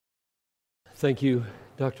Thank you,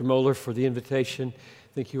 Dr. Moeller, for the invitation.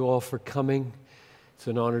 Thank you all for coming. It's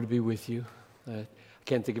an honor to be with you. I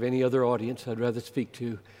can't think of any other audience I'd rather speak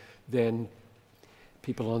to than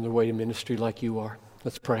people on their way to ministry like you are.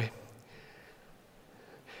 Let's pray.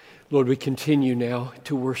 Lord, we continue now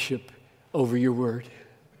to worship over your word.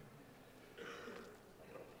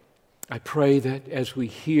 I pray that as we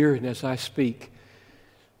hear and as I speak,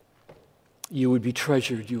 you would be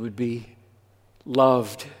treasured, you would be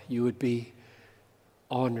loved, you would be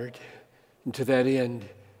honored. And to that end,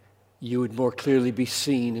 you would more clearly be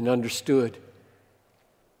seen and understood.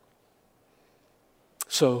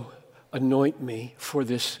 So anoint me for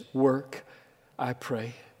this work, I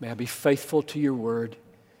pray. May I be faithful to your word.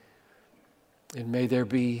 And may there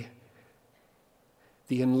be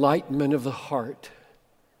the enlightenment of the heart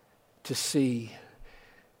to see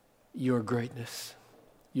your greatness,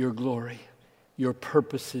 your glory, your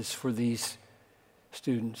purposes for these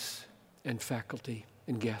students and faculty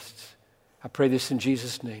and guests. I pray this in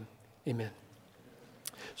Jesus' name. Amen.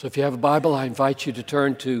 So if you have a Bible, I invite you to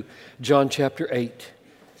turn to John chapter 8.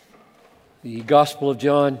 The Gospel of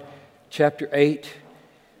John chapter 8.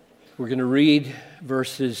 We're going to read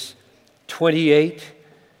verses 28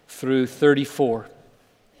 through 34.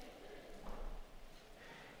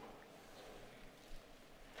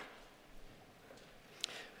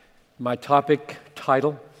 My topic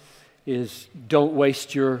title is Don't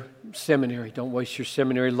Waste Your Seminary. Don't waste your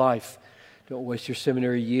seminary life. Don't waste your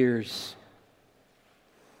seminary years.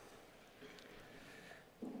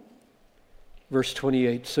 Verse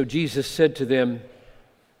 28, so Jesus said to them,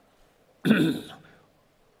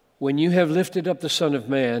 when you have lifted up the Son of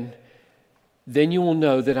Man, then you will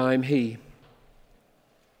know that I am He,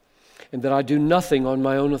 and that I do nothing on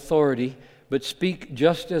my own authority, but speak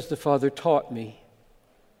just as the Father taught me.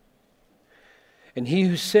 And He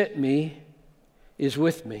who sent me is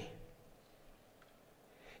with me.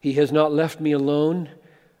 He has not left me alone,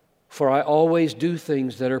 for I always do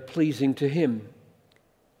things that are pleasing to Him.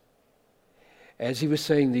 As He was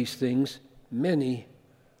saying these things, many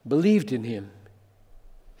believed in Him.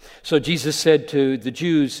 So Jesus said to the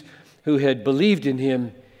Jews who had believed in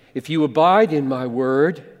Him, if you abide in my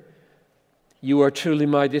word, you are truly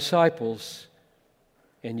my disciples,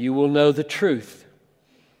 and you will know the truth,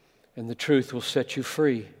 and the truth will set you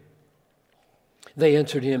free. They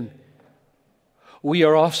answered Him, we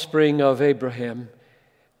are offspring of Abraham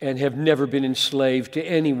and have never been enslaved to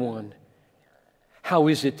anyone. How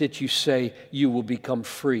is it that you say you will become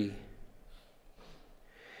free?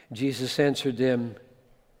 Jesus answered them,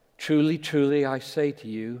 truly, truly, I say to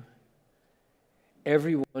you,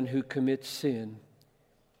 everyone who commits sin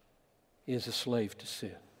is a slave to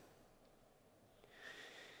sin.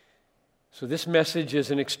 So this message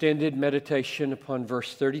is an extended meditation upon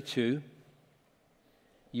verse 32.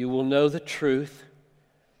 You will know the truth,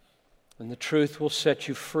 and the truth will set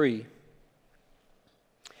you free.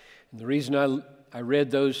 And the reason I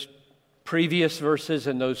read those previous verses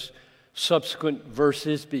and those subsequent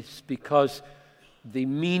verses is because the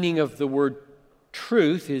meaning of the word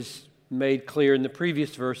truth is made clear in the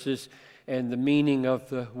previous verses, and the meaning of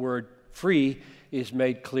the word free is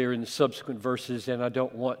made clear in the subsequent verses, and I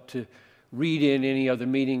don't want to read in any other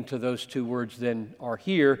meaning to those two words than are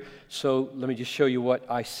here, so let me just show you what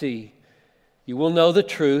I see. You will know the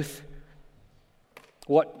truth.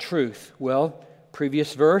 What truth? Well,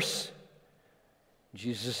 previous verse,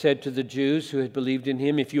 Jesus said to the Jews who had believed in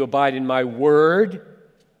Him, if you abide in my word,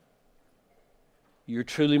 you're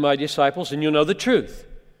truly my disciples and you'll know the truth.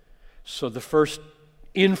 So the first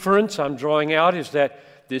inference I'm drawing out is that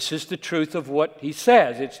this is the truth of what He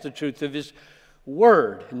says. It's the truth of His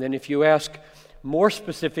word. And then if you ask more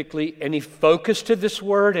specifically, any focus to this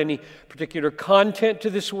word, any particular content to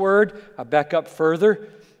this word, I back up further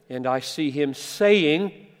and I see Him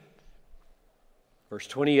saying, verse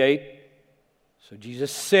 28, so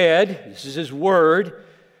Jesus said, this is His word,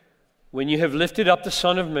 when you have lifted up the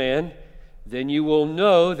Son of Man, then you will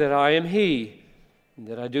know that I am He, and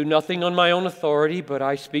that I do nothing on my own authority, but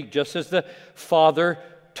I speak just as the Father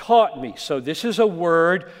taught me. So this is a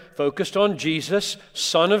word focused on Jesus,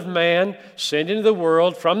 Son of Man, sent into the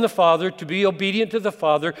world from the Father to be obedient to the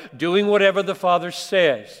Father, doing whatever the Father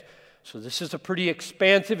says. So this is a pretty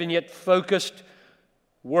expansive and yet focused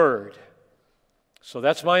word. So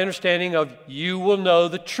that's my understanding of you will know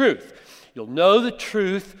the truth. You'll know the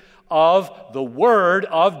truth of the word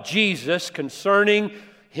of Jesus concerning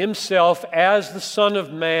Himself as the Son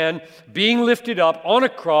of Man, being lifted up on a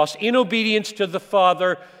cross in obedience to the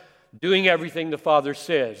Father, doing everything the Father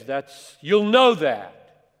says. You'll know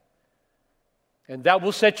that. And that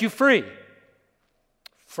will set you free.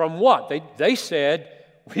 From what? They said,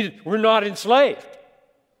 we're not enslaved.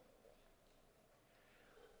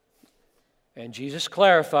 And Jesus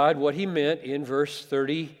clarified what he meant in verse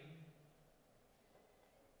 34.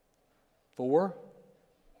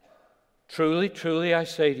 Truly, truly, I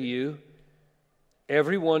say to you,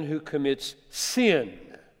 everyone who commits sin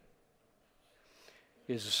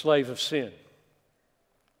is a slave of sin.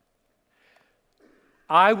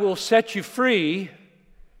 I will set you free.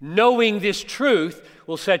 Knowing this truth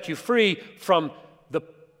will set you free from the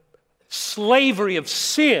slavery of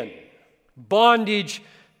sin, bondage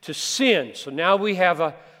to sin. So now we have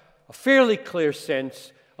a fairly clear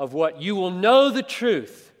sense of what you will know the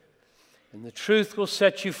truth, and the truth will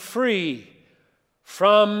set you free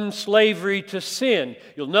from slavery to sin.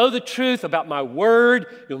 You'll know the truth about my word.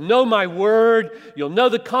 You'll know my word. You'll know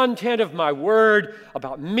the content of my word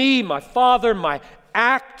about me, my Father, my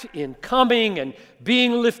act in coming and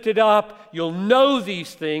being lifted up. You'll know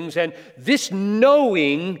these things, and this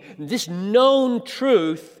knowing, this known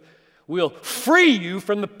truth will free you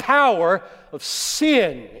from the power of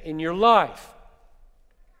sin in your life.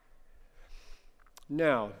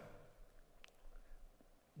 Now,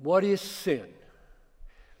 what is sin?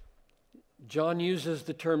 John uses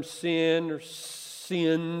the term sin or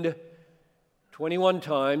sinned 21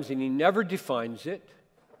 times, and he never defines it.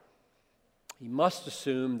 He must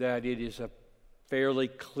assume that it is a fairly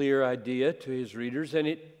clear idea to his readers, and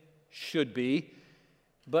it should be.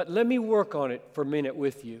 But let me work on it for a minute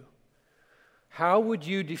with you. How would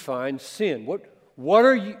you define sin?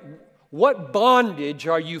 What bondage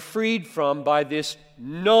are you freed from by this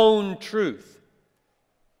known truth?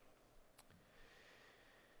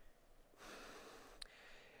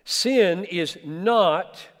 Sin is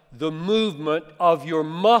not the movement of your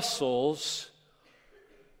muscles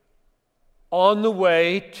on the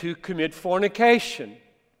way to commit fornication.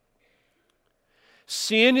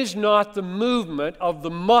 Sin is not the movement of the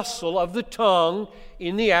muscle of the tongue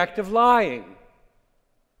in the act of lying.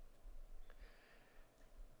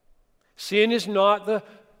 Sin is not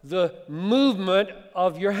the movement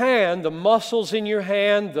of your hand, the muscles in your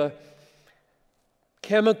hand, the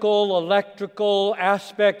chemical, electrical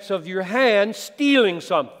aspects of your hand stealing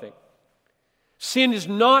something. Sin is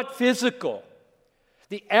not physical.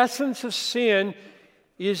 The essence of sin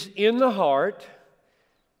is in the heart.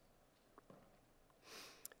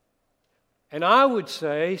 And I would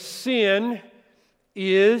say sin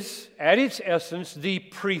is, at its essence, the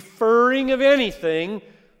preferring of anything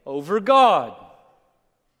over God.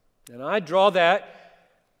 And I draw that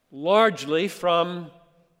largely from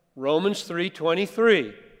Romans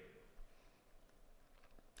 3:23.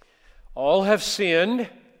 All have sinned,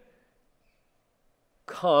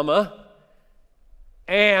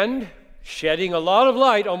 and, shedding a lot of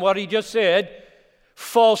light on what he just said,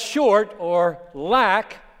 fall short or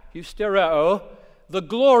lack, hystereo, the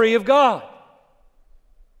glory of God.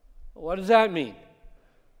 What does that mean?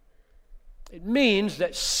 It means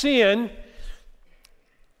that sin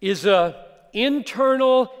is an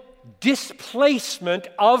internal displacement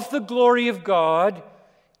of the glory of God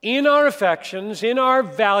in our affections, in our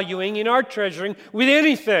valuing, in our treasuring, with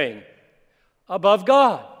anything above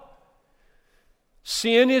God.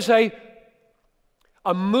 Sin is a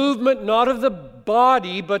movement not of the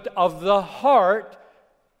body, but of the heart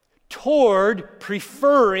toward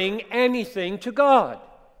preferring anything to God.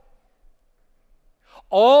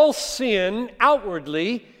 All sin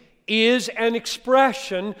outwardly is an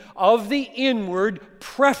expression of the inward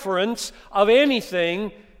preference of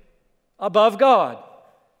anything above God.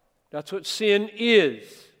 That's what sin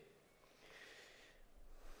is.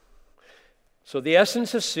 So the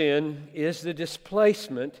essence of sin is the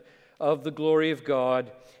displacement of the glory of God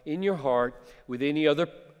in your heart with any other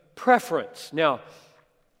preference. Now,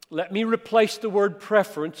 let me replace the word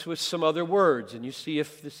preference with some other words, and you see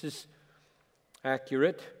if this is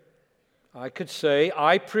accurate. I could say,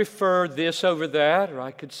 I prefer this over that, or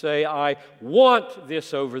I could say, I want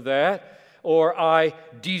this over that, or I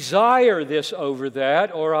desire this over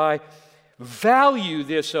that, or I value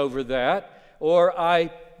this over that, or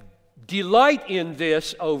I delight in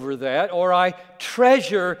this over that, or I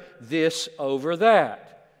treasure this over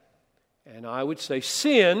that. And I would say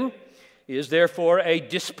sin is therefore a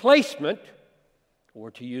displacement, or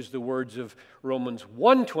to use the words of Romans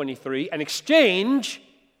 1:23, an exchange.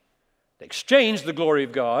 They exchange the glory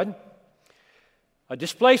of God, a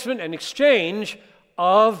displacement, an exchange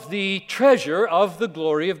of the treasure of the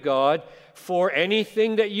glory of God for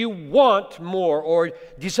anything that you want more, or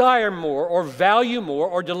desire more, or value more,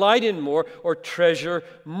 or delight in more, or treasure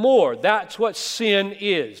more. That's what sin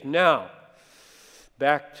is. Now,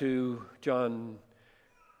 back to John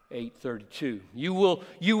 8:32. You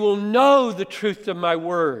will know the truth of my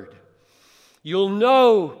word. You'll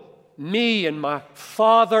know me and my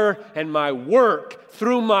Father and my work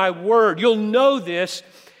through my word. You'll know this,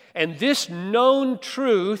 and this known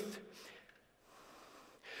truth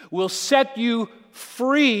will set you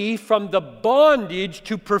free from the bondage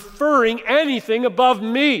to preferring anything above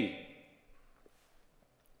me.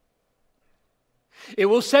 It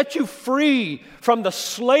will set you free from the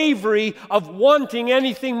slavery of wanting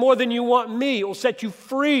anything more than you want me. It will set you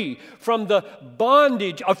free from the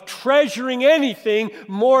bondage of treasuring anything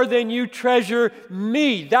more than you treasure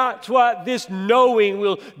me. That's what this knowing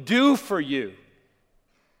will do for you.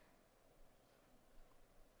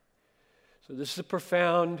 So this is a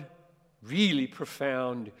profound, really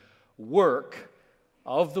profound work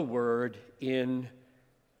of the Word in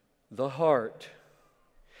the heart.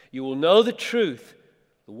 You will know the truth,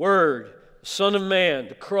 the Word, the Son of Man,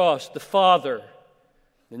 the cross, the Father.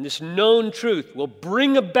 And this known truth will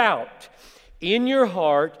bring about in your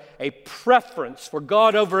heart a preference for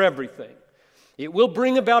God over everything. It will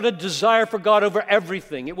bring about a desire for God over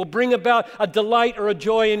everything. It will bring about a delight or a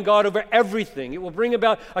joy in God over everything. It will bring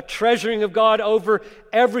about a treasuring of God over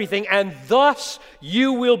everything. And thus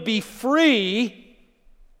you will be free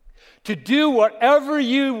to do whatever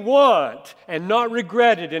you want and not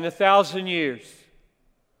regret it in 1,000 years.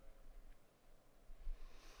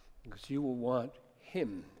 Because you will want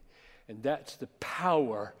Him. And that's the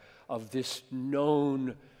power of this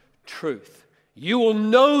known truth. You will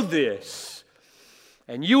know this.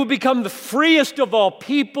 And you will become the freest of all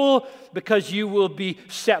people because you will be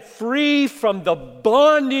set free from the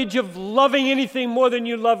bondage of loving anything more than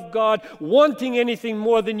you love God, wanting anything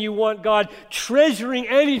more than you want God, treasuring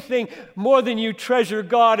anything more than you treasure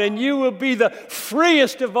God, and you will be the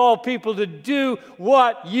freest of all people to do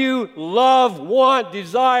what you love, want,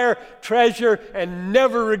 desire, treasure, and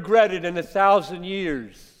never regret it in 1,000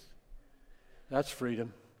 years. That's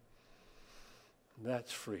freedom.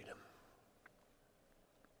 That's freedom.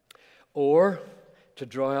 Or, to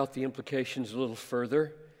draw out the implications a little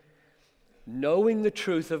further, knowing the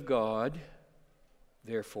truth of God,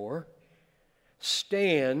 therefore,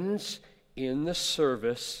 stands in the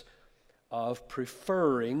service of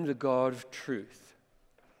preferring the God of truth.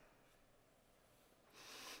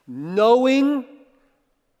 Knowing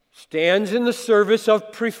stands in the service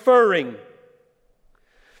of preferring.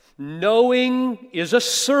 Knowing is a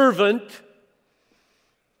servant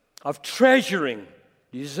of treasuring,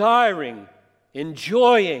 desiring,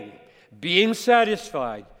 enjoying, being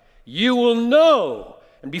satisfied. You will know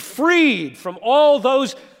and be freed from all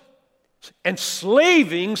those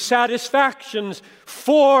enslaving satisfactions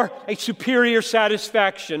for a superior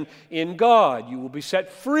satisfaction in God. You will be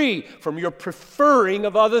set free from your preferring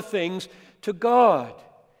of other things to God.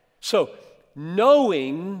 So,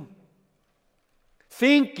 knowing,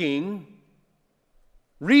 thinking,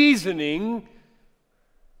 reasoning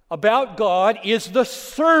about God is the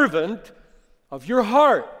servant of your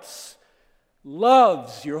hearts.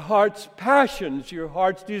 Loves, your heart's passions, your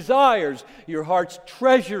heart's desires, your heart's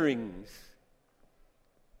treasurings.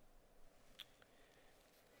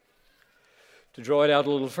 To draw it out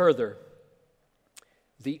a little further,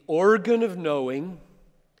 the organ of knowing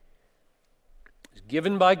is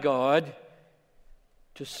given by God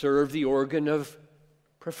to serve the organ of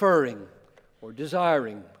preferring or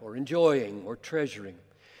desiring or enjoying or treasuring.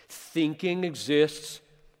 Thinking exists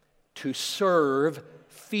to serve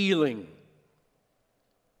feeling.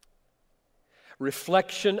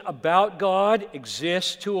 Reflection about God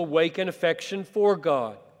exists to awaken affection for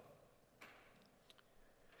God.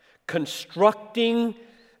 Constructing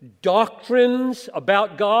doctrines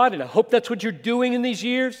about God, and I hope that's what you're doing in these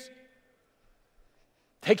years,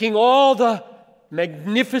 taking all the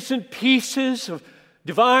magnificent pieces of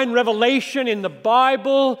divine revelation in the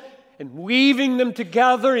Bible and weaving them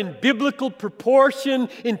together in biblical proportion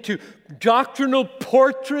into doctrinal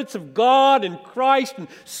portraits of God and Christ and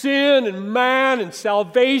sin and man and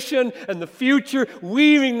salvation and the future,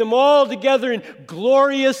 weaving them all together in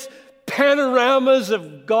glorious panoramas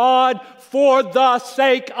of God for the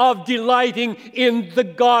sake of delighting in the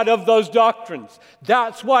God of those doctrines.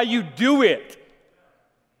 That's why you do it.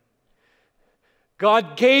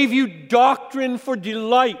 God gave you doctrine for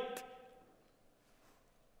delight.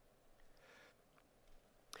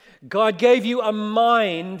 God gave you a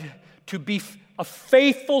mind to be a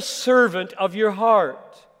faithful servant of your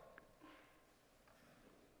heart.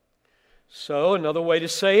 So, another way to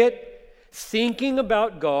say it, thinking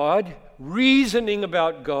about God, reasoning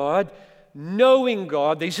about God, knowing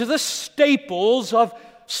God, these are the staples of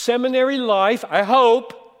seminary life, I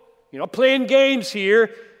hope. You're not playing games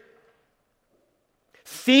here.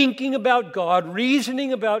 thinking about God,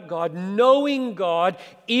 reasoning about God, knowing God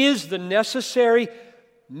is the necessary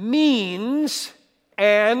means,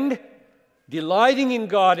 and delighting in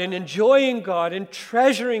God and enjoying God and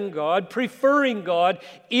treasuring God, preferring God,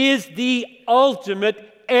 is the ultimate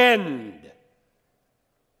end.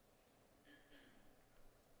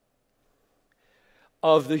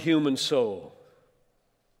 Of the human soul.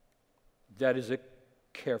 That is a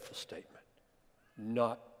careful statement,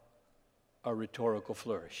 not a rhetorical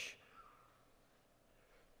flourish.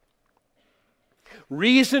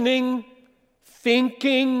 Reasoning,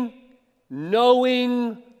 thinking,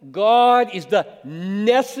 knowing God is the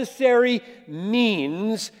necessary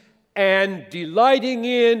means, and delighting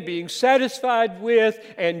in, being satisfied with,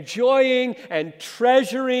 enjoying and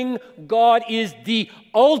treasuring God is the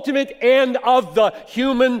ultimate end of the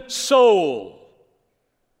human soul.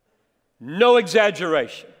 No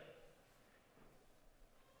exaggeration.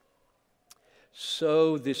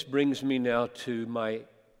 So this brings me now to my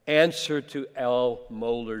answer to Al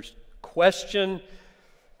Mohler's question.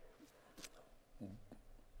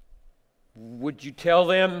 Would you tell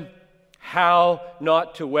them how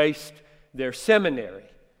not to waste their seminary?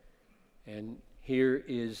 And here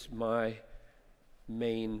is my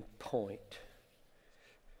main point.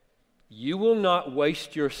 You will not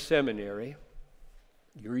waste your seminary,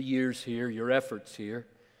 your years here, your efforts here,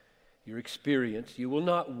 your experience. You will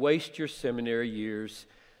not waste your seminary years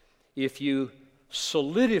if you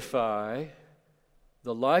solidify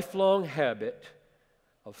the lifelong habit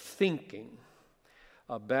of thinking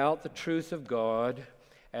about the truth of God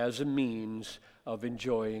as a means of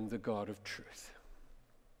enjoying the God of truth.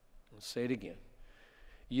 I'll say it again.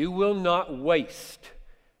 You will not waste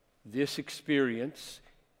this experience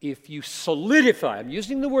if you solidify. I'm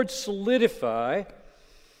using the word solidify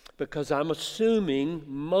because I'm assuming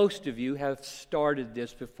most of you have started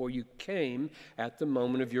this before you came at the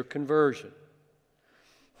moment of your conversion.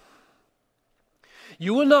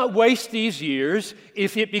 You will not waste these years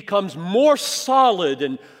if it becomes more solid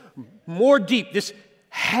and more deep. This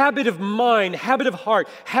habit of mind, habit of heart,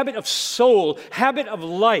 habit of soul, habit of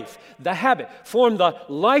life. The habit. Form the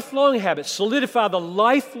lifelong habit. Solidify the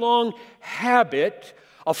lifelong habit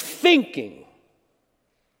of thinking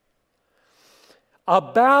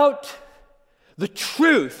about the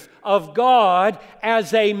truth of God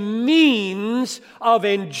as a means of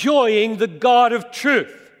enjoying the God of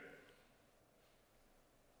truth.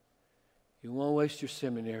 You won't waste your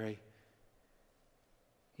seminary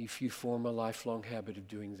if you form a lifelong habit of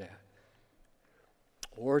doing that.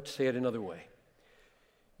 Or to say it another way,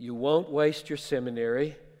 you won't waste your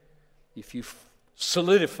seminary if you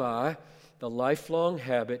solidify the lifelong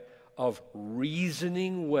habit of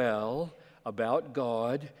reasoning well about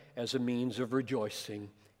God as a means of rejoicing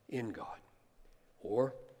in God.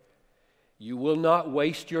 Or you will not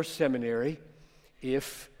waste your seminary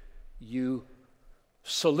if you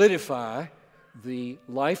solidify the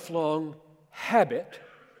lifelong habit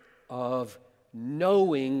of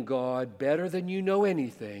knowing God better than you know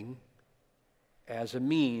anything as a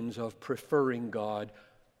means of preferring God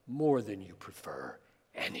more than you prefer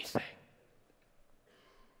anything.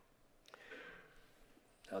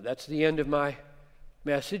 Now that's the end of my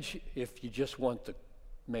message if you just want the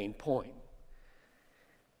main point.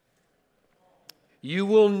 You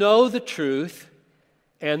will know the truth,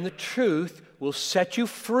 and the truth will set you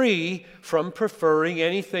free from preferring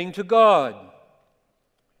anything to God.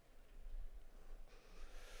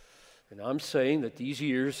 And I'm saying that these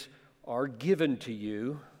years are given to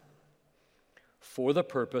you for the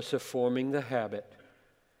purpose of forming the habit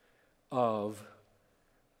of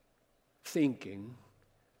thinking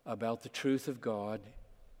about the truth of God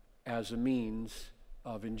as a means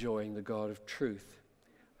of enjoying the God of truth.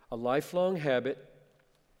 A lifelong habit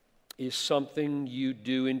is something you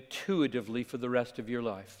do intuitively for the rest of your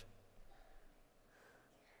life.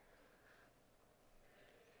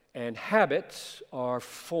 And habits are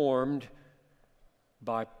formed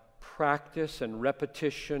by practice and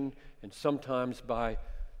repetition, and sometimes by,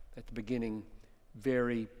 at the beginning,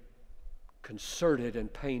 very concerted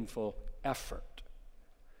and painful effort.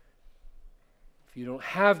 If you don't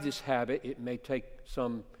have this habit, it may take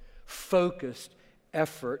some focused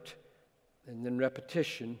effort and then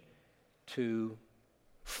repetition to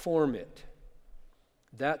form it.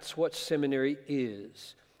 That's what seminary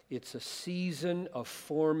is. It's a season of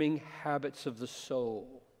forming habits of the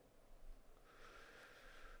soul.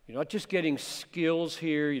 You're not just getting skills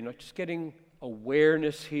here. You're not just getting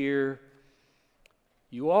awareness here.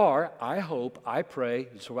 You are, I hope, I pray,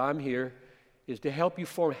 that's why I'm here, is to help you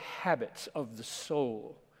form habits of the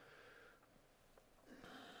soul.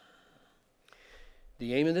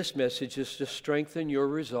 The aim of this message is to strengthen your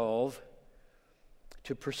resolve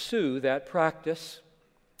to pursue that practice,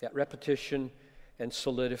 that repetition, and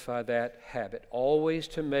solidify that habit. Always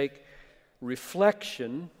to make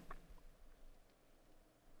reflection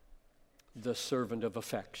the servant of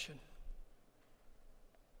affection.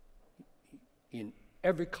 In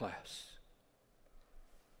every class,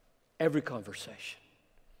 every conversation,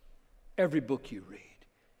 every book you read,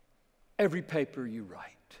 every paper you write,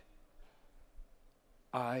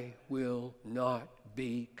 I will not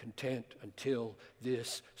be content until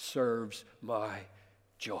this serves my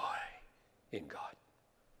joy in God.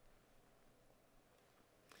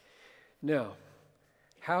 Now,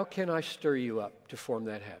 how can I stir you up to form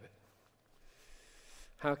that habit?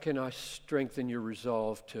 How can I strengthen your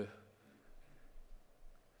resolve to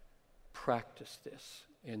practice this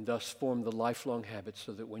and thus form the lifelong habit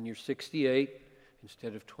so that when you're 68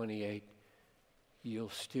 instead of 28, you'll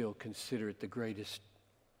still consider it the greatest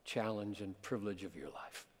challenge and privilege of your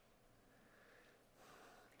life?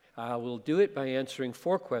 I will do it by answering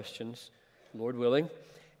 4 questions, Lord willing,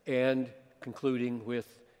 and concluding with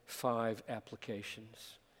 5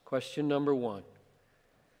 applications. Question number 1.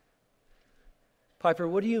 Piper,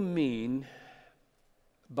 what do you mean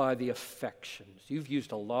by the affections? You've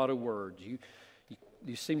used a lot of words.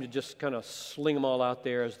 You seem to just kind of sling them all out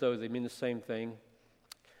there as though they mean the same thing.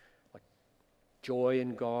 Like joy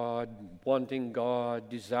in God, wanting God,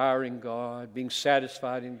 desiring God, being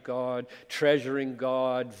satisfied in God, treasuring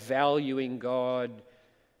God, valuing God,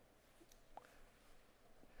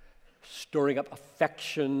 stirring up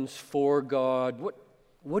affections for God.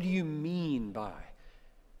 What do you mean by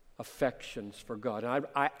affections for God? And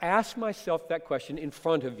I ask myself that question in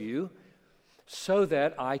front of you so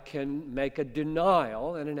that I can make a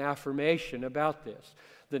denial and an affirmation about this.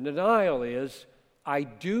 The denial is, I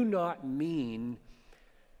do not mean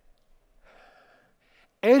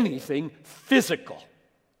anything physical,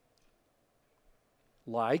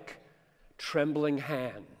 like trembling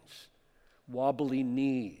hands, wobbly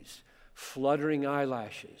knees, fluttering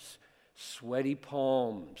eyelashes, sweaty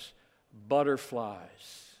palms,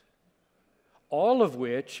 butterflies, all of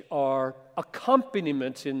which are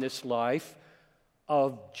accompaniments in this life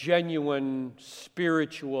of genuine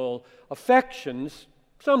spiritual affections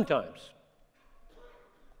sometimes.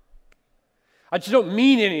 I just don't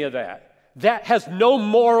mean any of that. That has no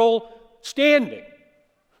moral standing.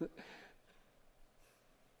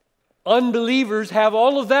 Unbelievers have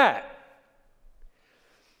all of that.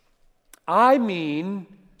 I mean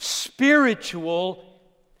spiritual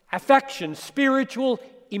affection, spiritual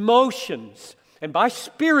emotions. And by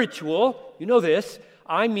spiritual, you know this,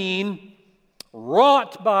 I mean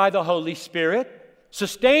wrought by the Holy Spirit,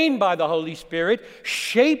 sustained by the Holy Spirit,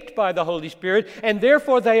 shaped by the Holy Spirit, and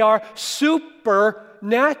therefore they are supernatural.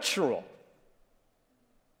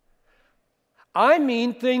 I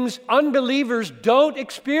mean things unbelievers don't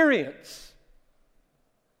experience.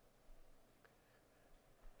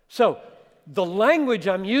 So, the language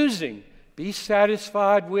I'm using, be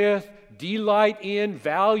satisfied with, delight in,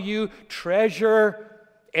 value, treasure,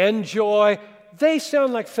 enjoy, they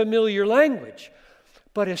sound like familiar language.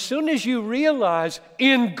 But as soon as you realize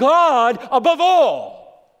in God above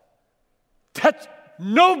all,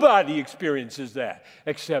 nobody experiences that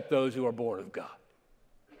except those who are born of God.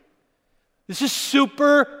 This is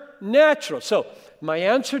supernatural. So, my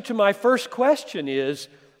answer to my first question is,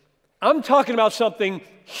 I'm talking about something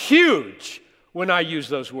huge when I use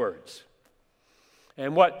those words.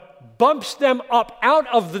 And what bumps them up out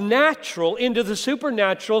of the natural into the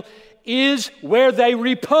supernatural is where they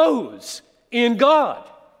repose in God.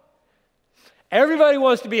 Everybody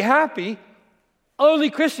wants to be happy. Only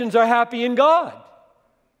Christians are happy in God.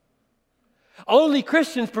 Only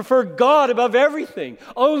Christians prefer God above everything.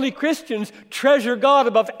 Only Christians treasure God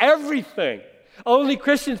above everything. Only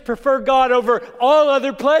Christians prefer God over all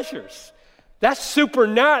other pleasures. That's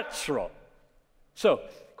supernatural. So,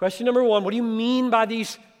 question number 1, what do you mean by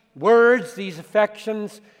these words, these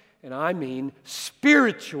affections? And I mean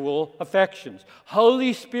spiritual affections.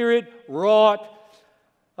 Holy Spirit wrought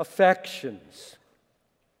affections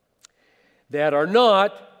that are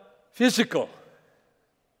not physical.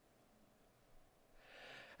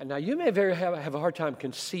 And now you may have a hard time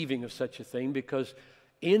conceiving of such a thing because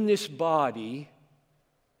in this body,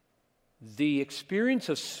 the experience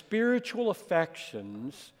of spiritual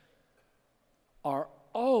affections are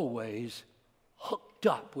always hooked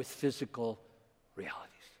up with physical realities.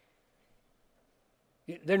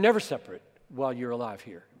 They're never separate while you're alive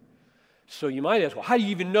here. So you might ask, well, how do you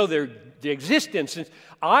even know their existence? And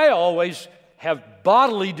I always have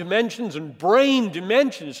bodily dimensions and brain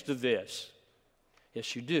dimensions to this.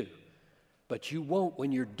 Yes, you do. but you won't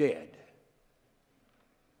when you're dead.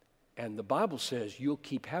 And the Bible says you'll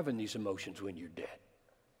keep having these emotions when you're dead.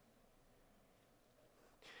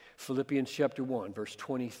 Philippians chapter 1, verse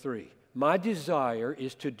 23. My desire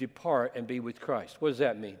is to depart and be with Christ. What does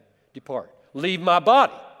that mean? Depart. Leave my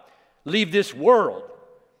body. Leave this world.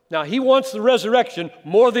 Now, he wants the resurrection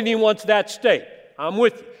more than he wants that state. I'm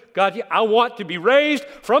with you. God, I want to be raised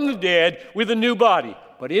from the dead with a new body.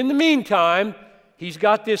 But in the meantime, he's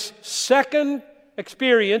got this second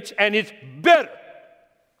experience, and it's better.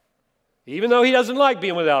 Even though he doesn't like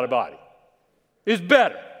being without a body. It's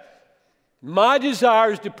better. My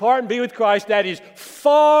desire is to depart and be with Christ. That is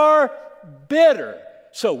far better.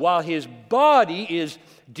 So while his body is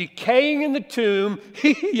decaying in the tomb,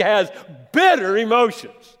 he has better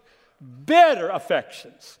emotions, better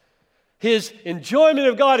affections. His enjoyment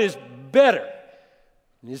of God is better.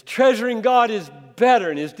 And his treasuring God is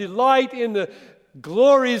better. And his delight in the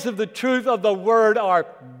glories of the truth of the Word are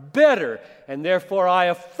better. And therefore I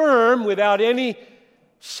affirm without any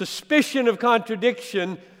suspicion of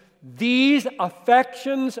contradiction, these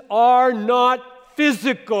affections are not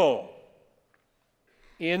physical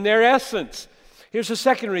in their essence. Here's the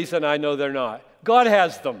second reason I know they're not. God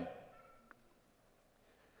has them.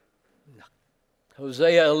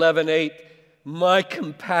 Hosea 11:8, my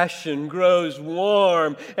compassion grows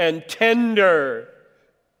warm and tender.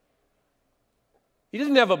 He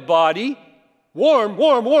doesn't have a body. Warm.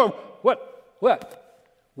 What?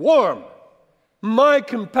 Warm. My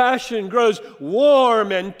compassion grows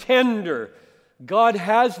warm and tender. God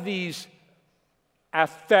has these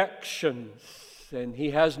affections, and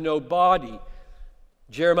he has no body.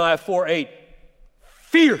 Jeremiah 4:8,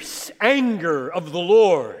 fierce anger of the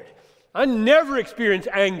Lord. I never experience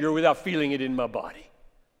anger without feeling it in my body.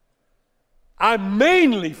 I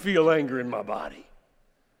mainly feel anger in my body.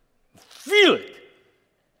 Feel it.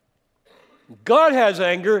 God has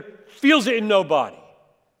anger, feels it in no body.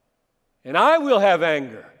 And I will have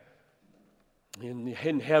anger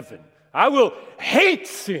in heaven. I will hate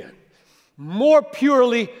sin more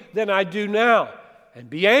purely than I do now and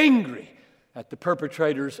be angry at the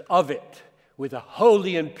perpetrators of it with a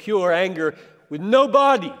holy and pure anger with no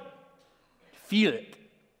body. Feel it.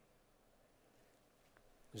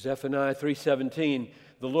 Zephaniah 3:17,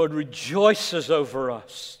 the Lord rejoices over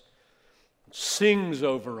us, sings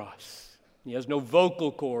over us. He has no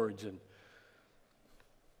vocal cords and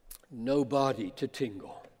no body to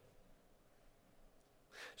tingle.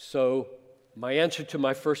 So, my answer to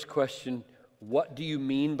my first question, what do you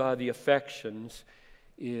mean by the affections,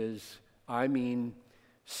 is I mean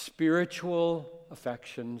spiritual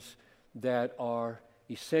affections that are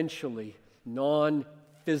essentially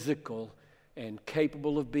non-physical and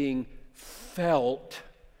capable of being felt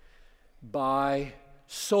by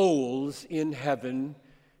souls in heaven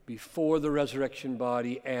before the resurrection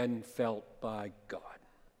body and felt by God.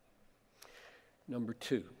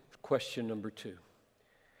 Question number two.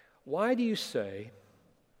 Why do you say,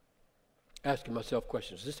 asking myself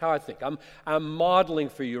questions, this is how I think. I'm modeling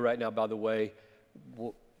for you right now, by the way,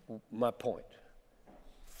 my point.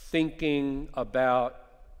 Thinking about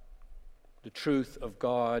the truth of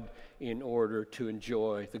God in order to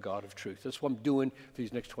enjoy the God of truth. That's what I'm doing for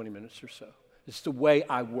these next 20 minutes or so. This is the way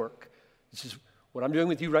I work. This is what I'm doing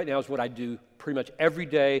with you right now is what I do pretty much every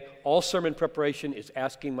day. All sermon preparation is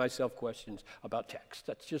asking myself questions about text.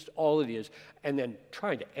 That's just all it is. And then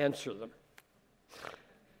trying to answer them.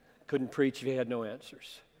 Couldn't preach if you had no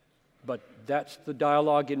answers. But that's the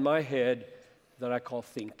dialogue in my head that I call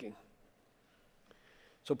thinking.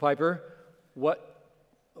 So Piper,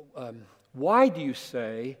 why do you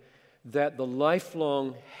say that the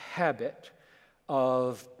lifelong habit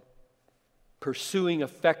of pursuing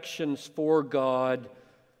affections for God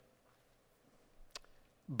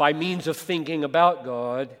by means of thinking about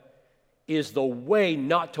God is the way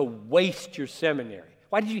not to waste your seminary?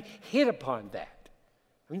 Why did you hit upon that?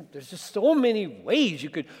 I mean, there's just so many ways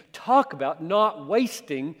you could talk about not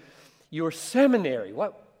wasting your seminary.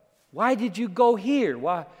 Why did you go here?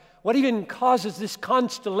 What even causes this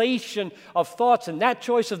constellation of thoughts and that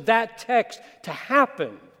choice of that text to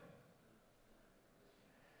happen?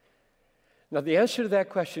 Now, the answer to that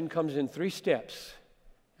question comes in 3 steps.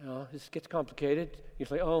 This gets complicated. You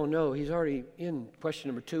say, oh, no, he's already in question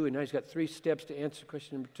number 2, and now he's got 3 steps to answer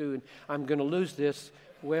question number 2, and I'm going to lose this.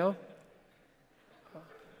 Well,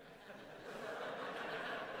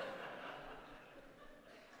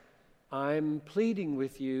 I'm pleading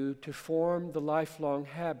with you to form the lifelong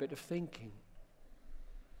habit of thinking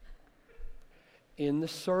in the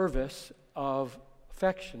service of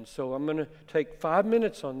affection. So I'm going to take 5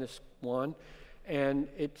 minutes on this one, and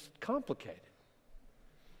it's complicated.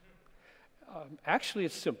 Actually,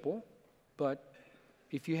 it's simple, but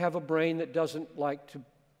if you have a brain that doesn't like to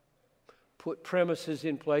put premises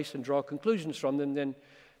in place and draw conclusions from them, then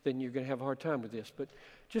you're going to have a hard time with this. But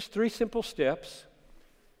just 3 simple steps.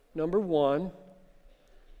 Number 1,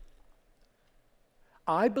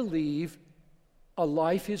 I believe a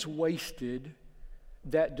life is wasted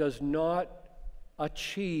that does not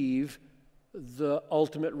achieve the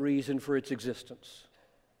ultimate reason for its existence.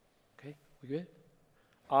 Okay, we good?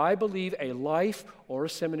 I believe a life or a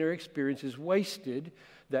seminary experience is wasted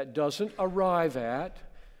that doesn't arrive at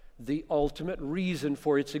the ultimate reason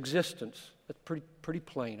for its existence. That's pretty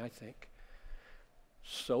plain, I think.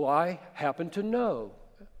 So I happen to know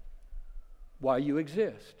why you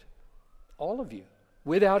exist. All of you,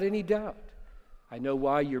 without any doubt. I know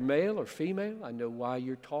why you're male or female. I know why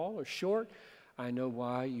you're tall or short. I know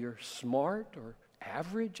why you're smart or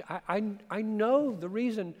average. I know the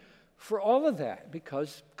reason for all of that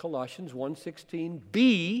because Colossians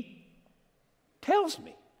 1:16b tells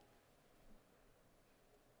me.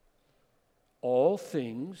 All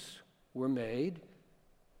things were made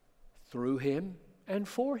through him and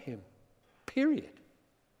for him. Period.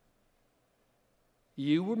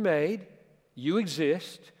 You were made, you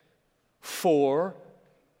exist for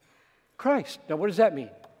Christ. Now, what does that mean?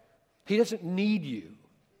 He doesn't need you.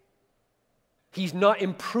 He's not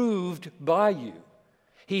improved by you.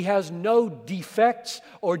 He has no defects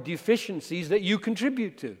or deficiencies that you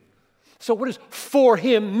contribute to. So what does for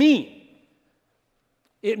him mean?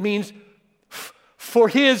 It means for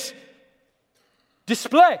his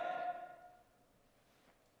display,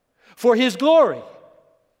 for his glory,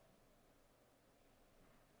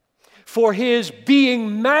 for his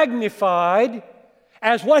being magnified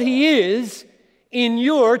as what he is in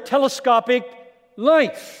your telescopic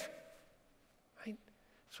life. Right?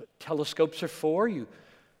 That's what telescopes are for. You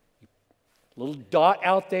little dot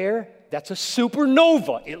out there, that's a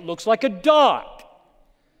supernova. It looks like a dot.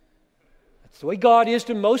 That's the way God is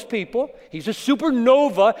to most people. He's a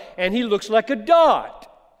supernova and he looks like a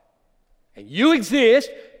dot. And you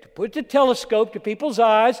exist to put the telescope to people's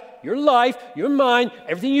eyes. Your life, your mind,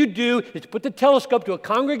 everything you do is to put the telescope to a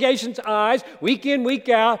congregation's eyes, week in, week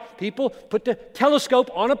out. People put the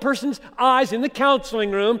telescope on a person's eyes in the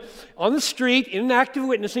counseling room, on the street, in active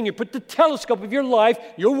witnessing. You put the telescope of your life,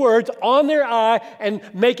 your words, on their eye and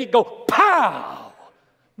make it go, pow!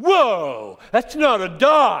 Whoa! That's not a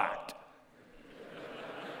dot.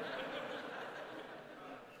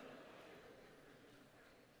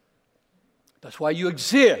 That's why you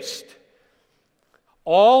exist.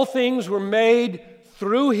 All things were made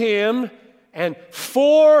through him and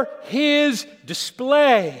for his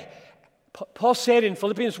display. Paul said in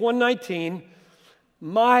Philippians 1:19,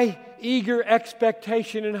 my eager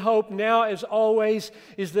expectation and hope now as always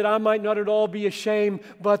is that I might not at all be ashamed,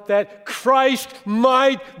 but that Christ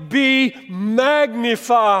might be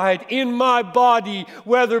magnified in my body,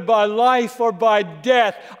 whether by life or by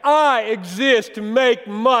death. I exist to make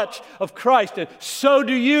much of Christ, and so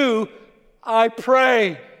do you, I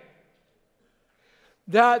pray.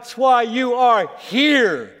 That's why you are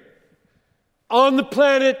here on the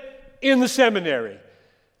planet in the seminary,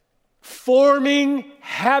 forming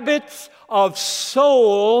habits of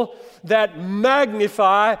soul that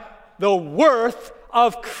magnify the worth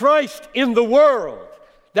of Christ in the world.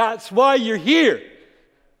 That's why you're here.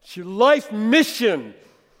 It's your life mission.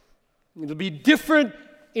 It'll be different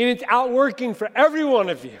in its outworking for every one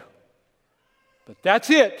of you. But that's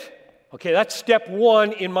it. Okay, that's step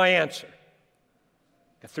 1 in my answer.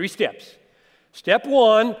 Got 3 steps. Step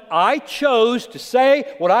 1, I chose to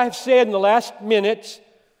say what I have said in the last minutes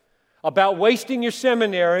about wasting your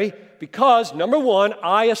seminary because, number 1,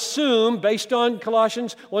 I assume, based on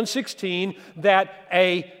Colossians 1:16, that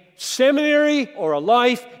a seminary or a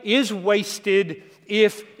life is wasted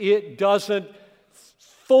if it doesn't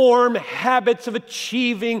form habits of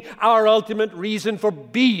achieving our ultimate reason for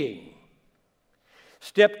being.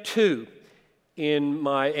 Step 2 in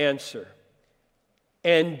my answer.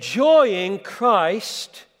 Enjoying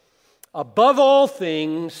Christ above all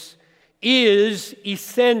things is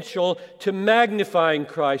essential to magnifying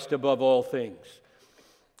Christ above all things.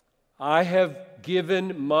 I have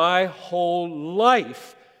given my whole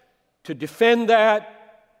life to defend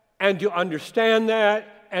that and to understand that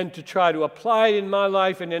and to try to apply it in my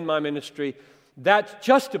life and in my ministry. That's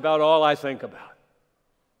just about all I think about.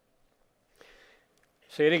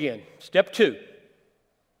 Say it again. Step 2.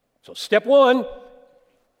 So step 1,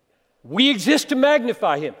 we exist to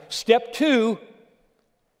magnify him. Step 2,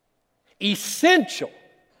 essential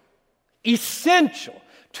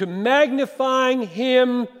to magnifying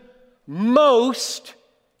him most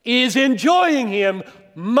is enjoying him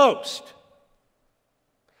most.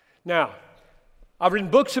 Now, I've written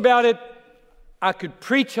books about it. I could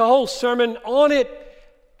preach a whole sermon on it,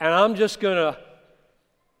 and I'm just going to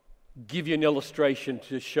give you an illustration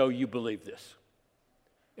to show you believe this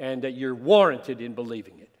and that you're warranted in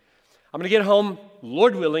believing it. I'm going to get home,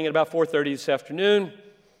 Lord willing, at about 4:30 this afternoon.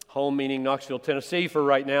 Home meaning Knoxville, Tennessee for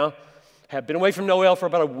right now. Have been away from Noelle for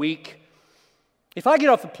about a week. If I get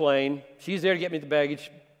off the plane, she's there to get me the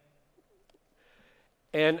baggage,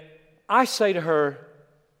 and I say to her,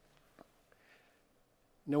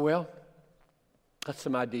 Noelle, got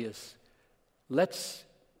some ideas. Let's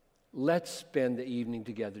spend the evening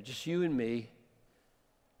together, just you and me,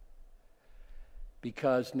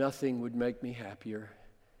 because nothing would make me happier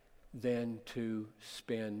than to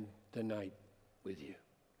spend the night with you.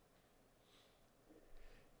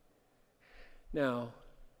 Now,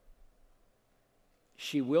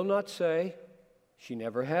 she will not say, she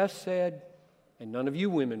never has said, and none of you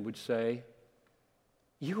women would say,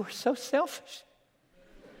 you are so selfish.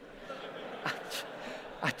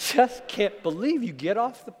 I just can't believe you get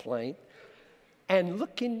off the plane and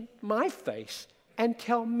look in my face and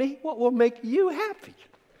tell me what will make you happy.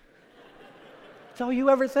 That's all you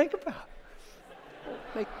ever think about.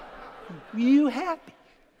 Make you happy.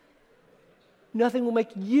 Nothing will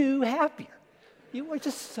make you happier. You are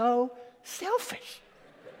just so selfish.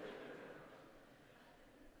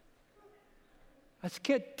 I just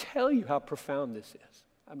can't tell you how profound this is.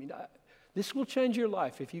 I mean, this will change your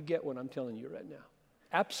life if you get what I'm telling you right now.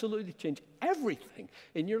 Absolutely change everything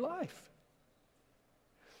in your life.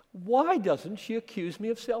 Why doesn't she accuse me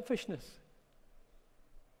of selfishness?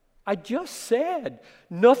 I just said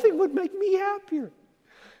nothing would make me happier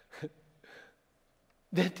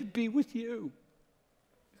than to be with you.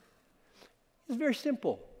 It's very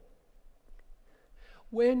simple.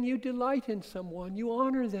 When you delight in someone, you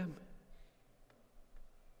honor them.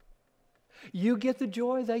 You get the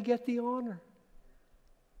joy, they get the honor.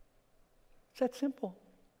 It's that simple.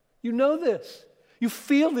 You know this. You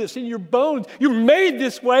feel this in your bones. You're made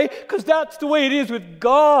this way because that's the way it is with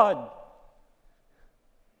God.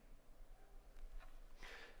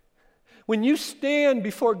 When you stand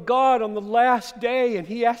before God on the last day and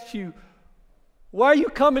He asks you, why are you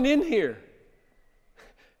coming in here?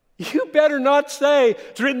 You better not say,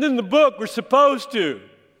 it's written in the book, we're supposed to.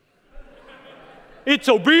 It's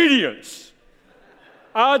obedience.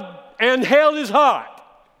 And hell is hot.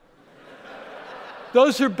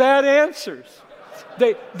 Those are bad answers.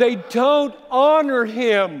 They don't honor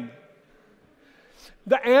Him.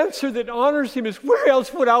 The answer that honors Him is, where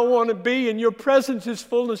else would I want to be? In your presence is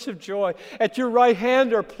fullness of joy. At your right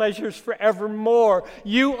hand are pleasures forevermore.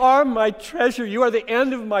 You are my treasure. You are the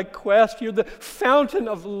end of my quest. You're the fountain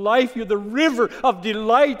of life. You're the river of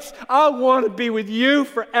delights. I want to be with you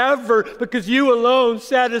forever because you alone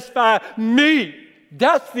satisfy me.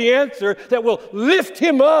 That's the answer that will lift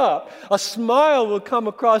him up. A smile will come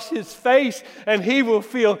across his face and he will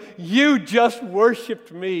feel, you just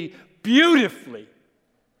worshiped me beautifully.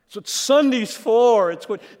 It's what Sunday's for. It's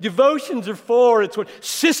what devotions are for. It's what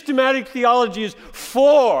systematic theology is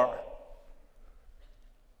for.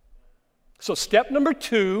 So step number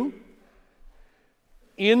 2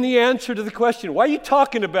 in the answer to the question, why are you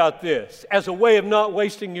talking about this as a way of not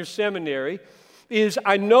wasting your seminary, is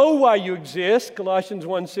I know why you exist. Colossians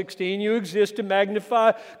 1:16, you exist to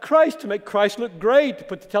magnify Christ, to make Christ look great, to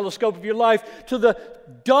put the telescope of your life to the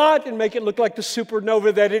dot and make it look like the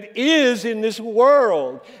supernova that it is in this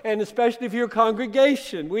world, and especially if you're a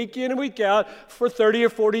congregation, week in and week out for 30 or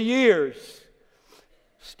 40 years.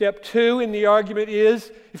 Step 2 in the argument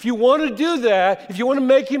is, if you want to do that, if you want to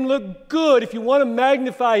make Him look good, if you want to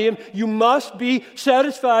magnify Him, you must be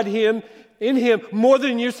satisfied in Him more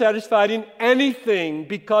than you're satisfied in anything,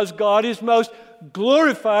 because God is most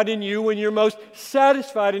glorified in you when you're most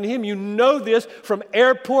satisfied in Him. You know this from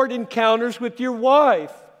airport encounters with your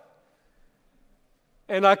wife.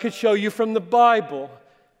 And I could show you from the Bible,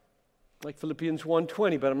 like Philippians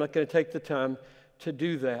 1:20, but I'm not going to take the time to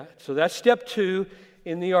do that. So that's step 2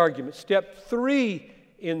 in the argument. Step 3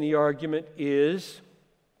 in the argument is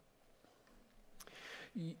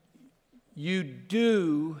you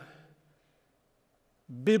do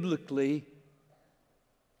biblically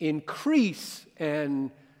increase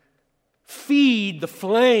and feed the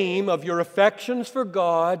flame of your affections for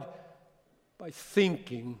God by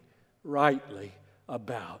thinking rightly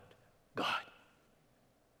about God.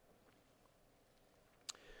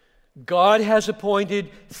 God has appointed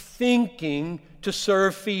thinking to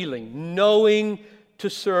serve feeling, knowing to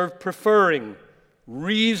serve preferring,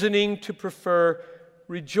 reasoning to prefer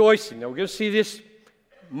rejoicing. Now we're going to see this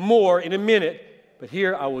more in a minute, but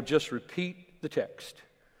here I will just repeat the text.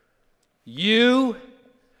 You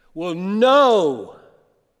will know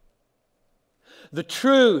the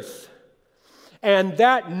truth, and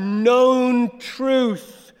that known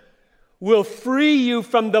truth will free you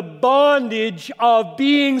from the bondage of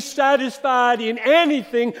being satisfied in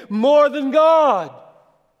anything more than God.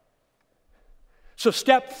 So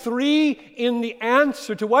step 3 in the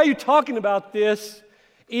answer to why you're talking about this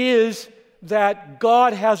is that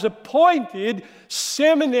God has appointed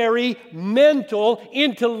seminary, mental,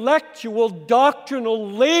 intellectual,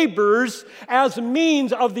 doctrinal labors as a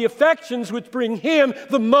means of the affections which bring Him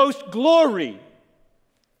the most glory.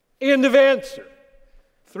 End of answer.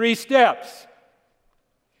 3 steps.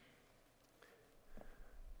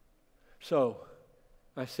 So,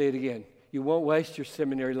 I say it again. You won't waste your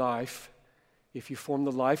seminary life if you form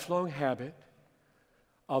the lifelong habit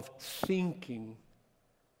of thinking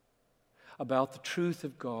about the truth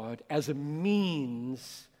of God as a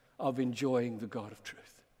means of enjoying the God of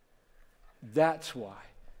truth. That's why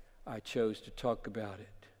I chose to talk about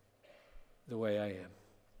it the way I am.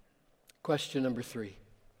 Question number 3.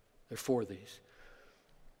 There are 4 of these.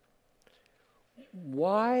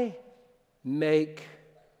 Why make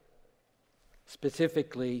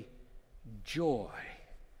specifically joy,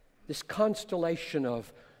 this constellation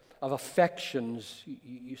of affections,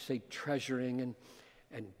 you say treasuring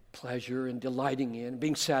and pleasure and delighting in,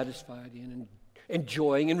 being satisfied in, and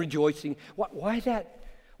enjoying and rejoicing. Why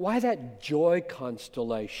that joy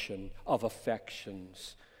constellation of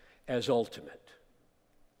affections as ultimate,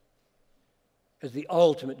 as the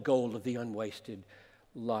ultimate goal of the unwasted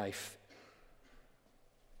life?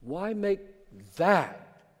 Why make that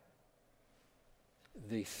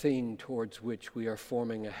the thing towards which we are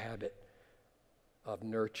forming a habit of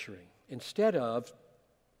nurturing instead of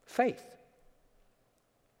faith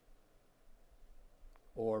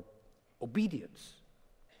or obedience?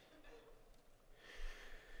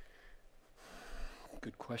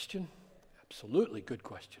 Good question. Absolutely good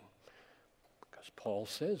question. Because Paul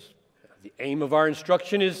says the aim of our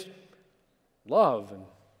instruction is love. And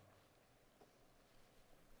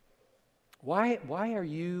why are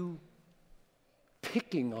you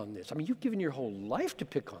picking on this? I mean, you've given your whole life to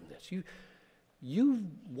pick on this.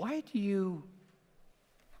 Why do you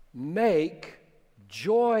make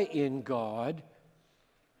joy in God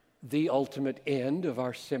the ultimate end of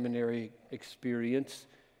our seminary experience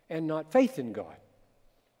and not faith in God?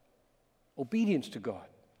 Obedience to God.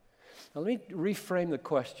 Now, let me reframe the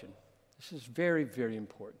question. This is very, very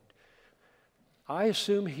important. I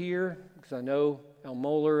assume here, because I know Al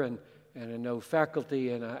Mohler and I know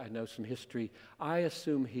faculty and I know some history, I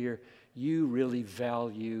assume here you really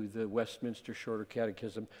value the Westminster Shorter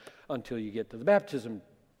Catechism until you get to the baptism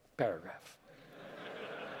paragraph.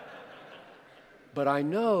 But I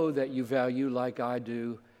know that you value, like I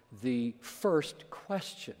do, the first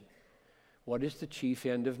question. What is the chief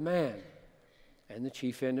end of man? And the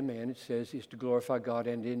chief end of man, it says, is to glorify God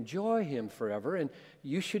and enjoy Him forever. And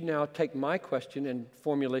you should now take my question and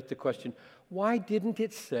formulate the question, why didn't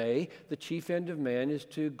it say the chief end of man is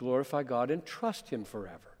to glorify God and trust Him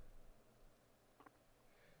forever?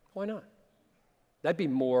 Why not? That'd be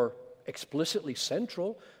more explicitly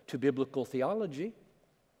central to biblical theology.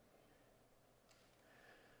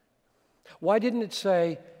 Why didn't it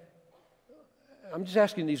say, I'm just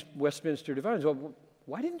asking these Westminster divines, well,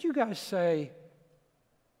 why didn't you guys say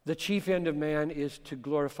the chief end of man is to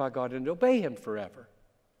glorify God and obey Him forever?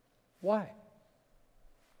 Why?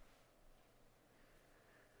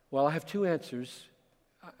 Well, I have 2 answers.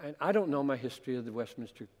 I don't know my history of the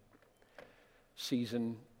Westminster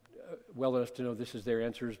season well enough to know this is their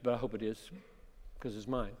answers, but I hope it is, because it's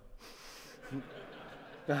mine.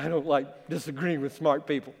 I don't like disagreeing with smart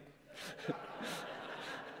people.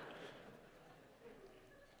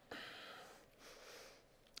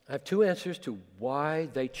 I have 2 answers to why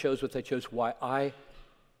they chose what they chose, why I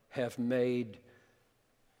have made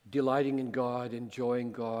delighting in God,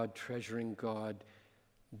 enjoying God, treasuring God,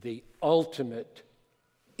 the ultimate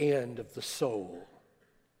end of the soul,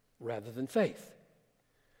 rather than faith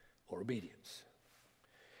or obedience.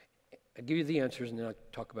 I'll give you the answers and then I'll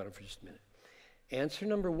talk about them for just a minute. Answer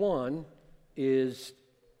number 1 is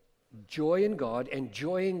joy in God, and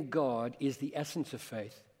joy in God is the essence of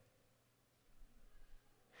faith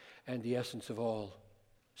and the essence of all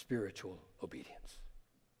spiritual obedience.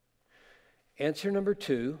 Answer number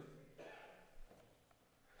 2,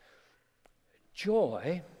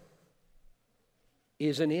 joy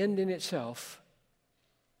is an end in itself,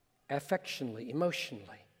 affectionally,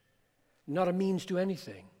 emotionally, not a means to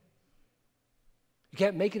anything. You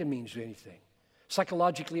can't make it a means to anything.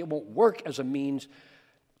 Psychologically, it won't work as a means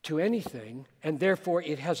to anything, and therefore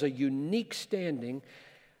it has a unique standing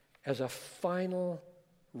as a final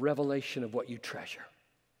revelation of what you treasure.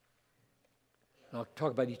 And I'll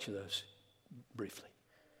talk about each of those briefly.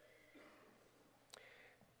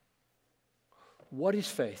 What is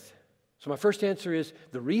faith? So my first answer is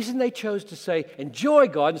the reason they chose to say enjoy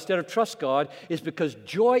God instead of trust God is because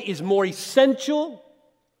joy is more essential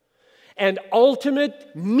and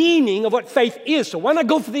ultimate meaning of what faith is. So why not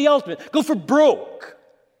go for the ultimate? Go for broke.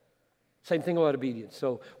 Same thing about obedience.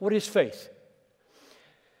 So what is faith?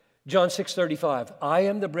 John 6:35, I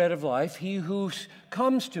am the bread of life. He who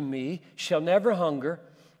comes to me shall never hunger,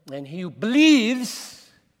 and he who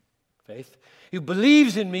believes, faith, who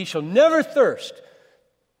believes in me shall never thirst.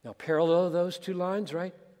 Now parallel those two lines,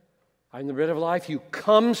 right? I am the bread of life. He who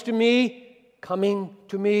comes to me, coming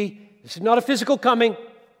to me. This is not a physical coming.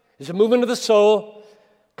 This is a movement of the soul.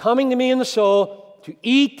 Coming to me in the soul to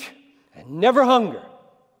eat and never hunger.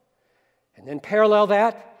 And then parallel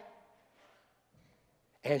that.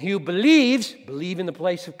 And he who believes, believe in the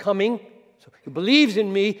place of coming, so who believes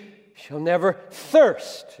in me shall never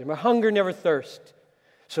thirst. Never hunger, never thirst.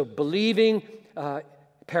 So believing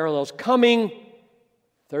parallels coming,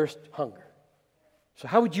 thirst, hunger. So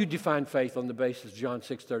how would you define faith on the basis of John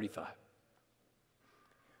 6:35?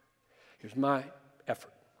 Here's my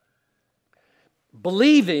effort.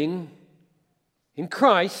 Believing in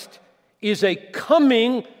Christ is a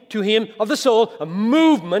coming to Him of the soul, a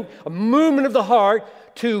movement of the heart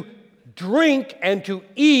to drink and to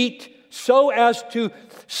eat so as to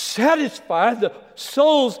satisfy the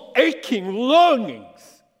soul's aching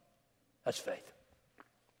longings. That's faith.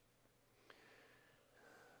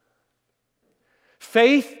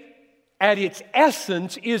 Faith, at its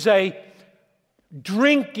essence, is a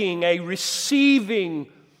drinking, a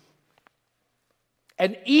receiving,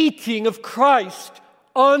 an eating of Christ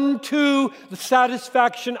unto the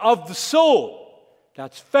satisfaction of the soul.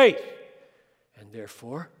 That's faith. And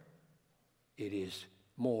therefore, it is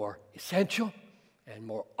more essential and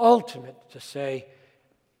more ultimate to say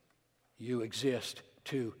you exist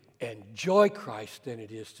to enjoy Christ than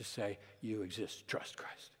it is to say you exist to trust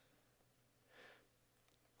Christ.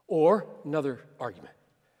 Or another argument.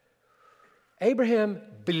 Abraham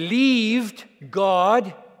believed God,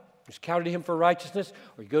 it was counted to him for righteousness.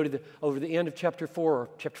 Or you go to over the end of chapter 4, or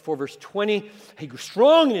chapter 4, verse 20. He grew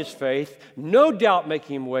strong in his faith, no doubt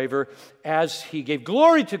making him waver, as he gave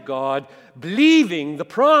glory to God, believing the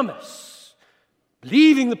promise.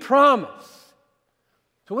 Believing the promise.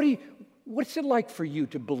 So what's it like for you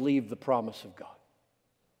to believe the promise of God?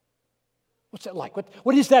 What's it like?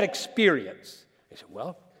 What is that experience? He said,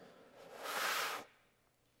 well,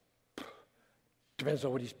 depends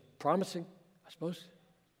on what he's promising, I suppose.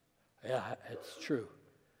 Yeah, that's true.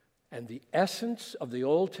 And the essence of the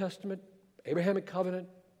Old Testament, Abrahamic covenant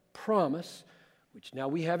promise, which now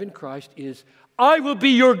we have in Christ, is, I will be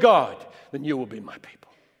your God, then you will be my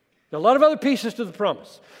people. There are a lot of other pieces to the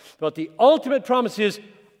promise, but the ultimate promise is,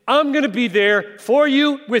 I'm going to be there for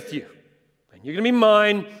you, with you. And you're going to be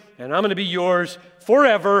mine, and I'm going to be yours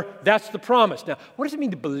forever. That's the promise. Now, what does it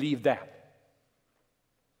mean to believe that?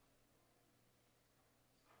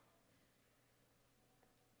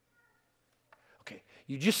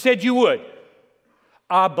 You just said you would.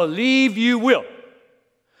 I believe you will.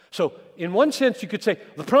 So, in one sense, you could say,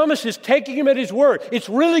 the promise is taking him at his word. It's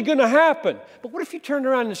really going to happen. But what if you turned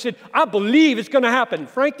around and said, I believe it's going to happen.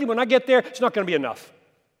 Frankly, when I get there, it's not going to be enough.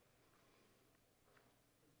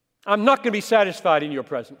 I'm not going to be satisfied in your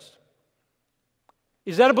presence.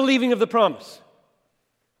 Is that a believing of the promise?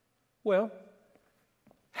 Well,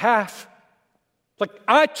 half. Like,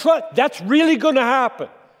 I trust, that's really going to happen.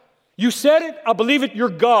 You said it, I believe it, you're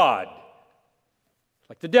God.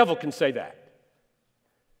 Like the devil can say that.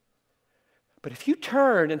 But if you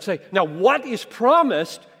turn and say, now what is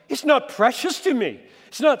promised, it's not precious to me.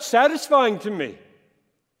 It's not satisfying to me.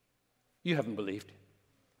 You haven't believed.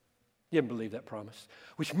 You haven't believed that promise.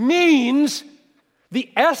 Which means the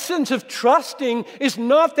essence of trusting is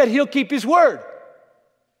not that he'll keep his word.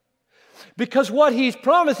 Because what he's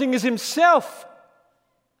promising is himself.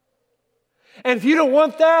 And if you don't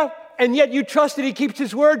want that, and yet you trust that he keeps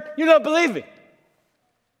his word, you're not believing.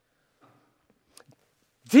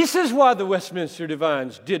 This is why the Westminster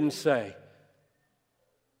Divines didn't say,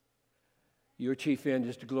 your chief end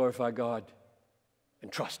is to glorify God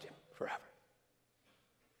and trust him forever.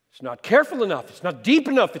 It's not careful enough. It's not deep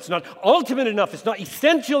enough. It's not ultimate enough. It's not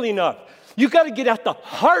essential enough. You've got to get at the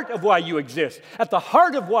heart of why you exist, at the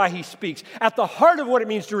heart of why he speaks, at the heart of what it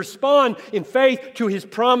means to respond in faith to his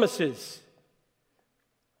promises.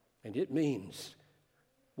 And it means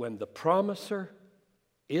when the promiser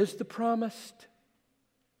is the promised,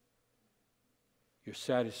 you're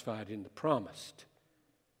satisfied in the promised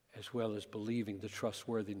as well as believing the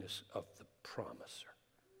trustworthiness of the promiser.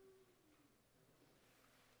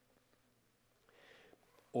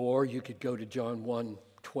 Or you could go to John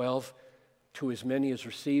 1:12, to as many as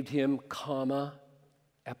received him, comma,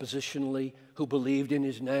 appositionally, who believed in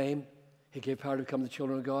his name, he gave power to become the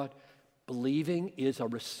children of God. Believing is a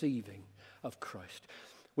receiving of Christ.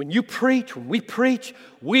 When we preach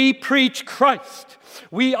Christ.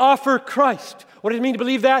 We offer Christ. What does it mean to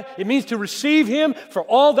believe that? It means to receive him for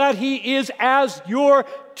all that he is as your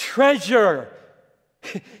treasure.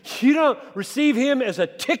 You don't receive him as a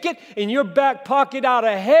ticket in your back pocket out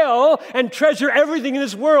of hell and treasure everything in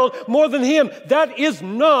this world more than him. That is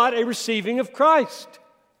not a receiving of Christ.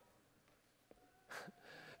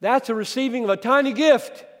 That's a receiving of a tiny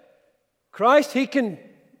gift. Christ, he can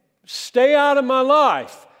stay out of my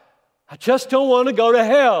life. I just don't want to go to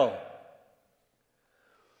hell.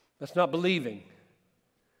 That's not believing.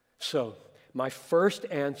 So, my first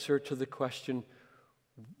answer to the question,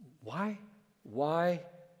 why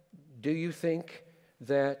do you think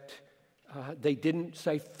that they didn't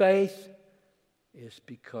say faith, is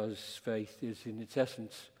because faith is in its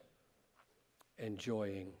essence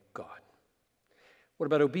enjoying God. What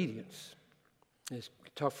about obedience? Let's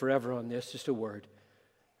talk forever on this, just a word.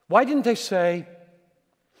 Why didn't they say,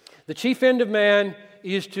 the chief end of man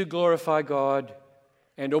is to glorify God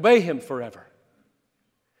and obey him forever?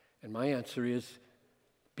 And my answer is,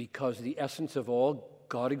 because the essence of all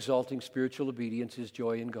God-exalting spiritual obedience is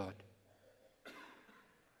joy in God.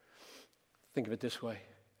 Think of it this way.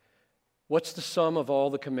 What's the sum of all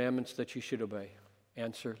the commandments that you should obey?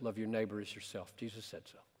 Answer, love your neighbor as yourself. Jesus said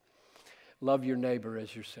so. Love your neighbor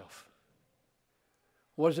as yourself.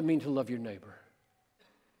 What does it mean to love your neighbor?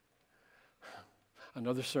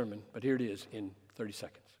 Another sermon, but here it is in 30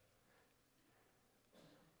 seconds.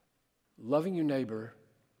 Loving your neighbor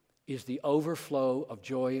is the overflow of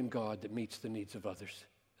joy in God that meets the needs of others,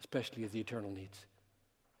 especially the eternal needs.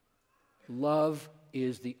 Love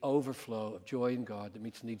is the overflow of joy in God that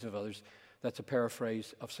meets the needs of others. That's a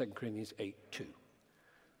paraphrase of 2 Corinthians 8:2.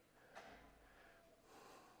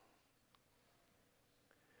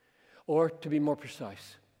 Or to be more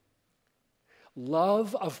precise,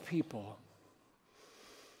 love of people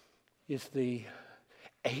is the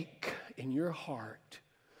ache in your heart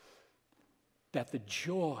that the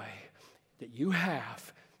joy that you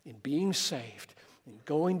have in being saved, in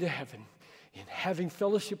going to heaven, in having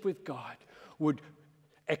fellowship with God would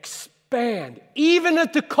expand, even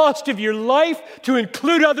at the cost of your life, to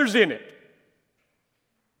include others in it.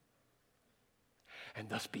 And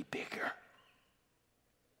thus be bigger.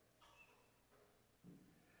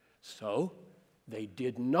 So, they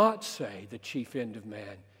did not say the chief end of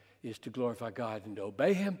man is to glorify God and to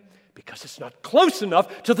obey him, because it's not close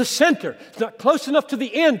enough to the center. It's not close enough to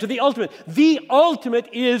the end, to the ultimate. The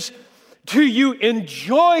ultimate is, do you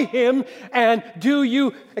enjoy him, and do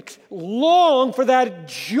you long for that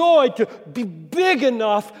joy to be big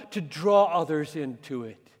enough to draw others into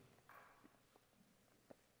it?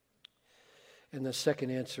 And the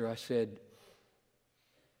second answer I said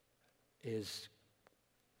is,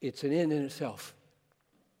 it's an end in itself.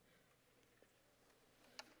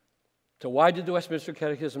 So why did the Westminster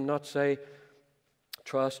Catechism not say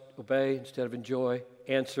trust, obey instead of enjoy?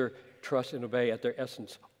 Answer, trust and obey at their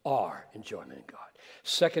essence are enjoyment in God.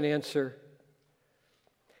 Second answer,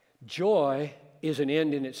 joy is an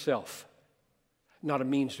end in itself, not a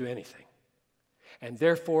means to anything, and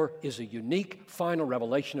therefore is a unique final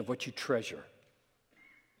revelation of what you treasure.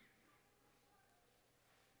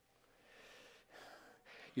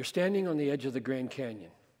 You're standing on the edge of the Grand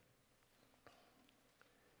Canyon.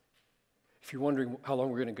 If you're wondering how long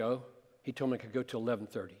we're going to go, he told me I could go till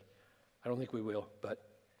 11:30. I don't think we will, but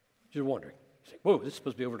you're wondering. You say, whoa, this is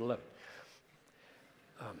supposed to be over at 11.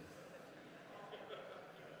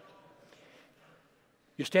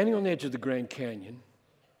 You're standing on the edge of the Grand Canyon.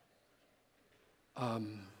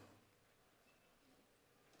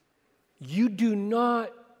 You do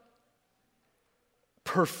not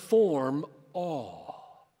perform awe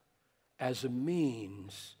as a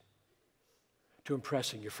means to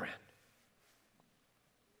impressing your friend.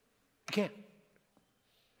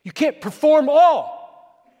 You can't perform awe.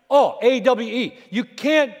 Awe, A-W-E. You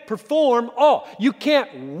can't perform awe. You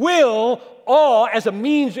can't will awe as a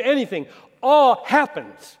means to anything. Awe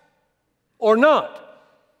happens or not.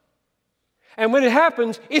 And when it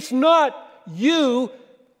happens, it's not you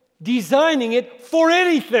designing it for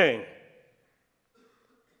anything.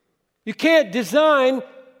 You can't design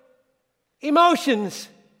emotions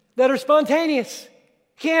that are spontaneous. You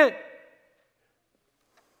can't.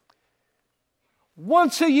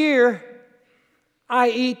 Once a year, I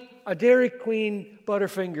eat a Dairy Queen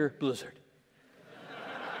Butterfinger Blizzard.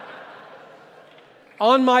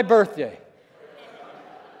 On my birthday.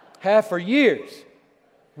 Have for years.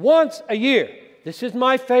 Once a year. This is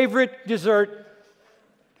my favorite dessert.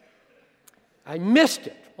 I missed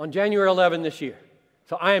it on January 11 this year.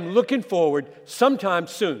 So I am looking forward sometime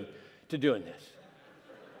soon to doing this.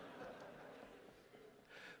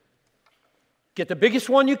 Get the biggest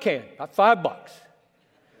one you can, about $5.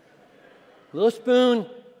 Little spoon,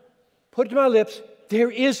 put it to my lips. There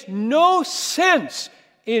is no sense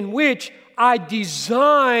in which I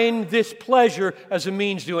design this pleasure as a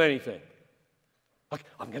means to anything. Like,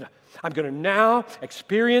 I'm gonna now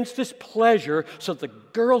experience this pleasure so that the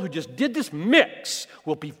girl who just did this mix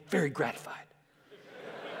will be very gratified.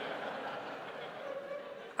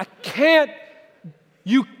 I can't,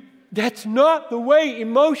 that's not the way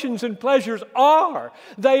emotions and pleasures are.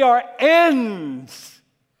 They are ends.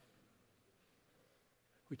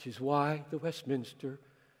 Which is why the Westminster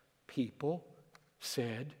people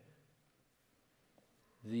said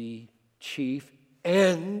the chief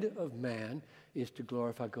end of man is to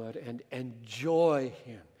glorify God and enjoy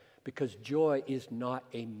Him, because joy is not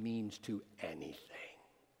a means to anything.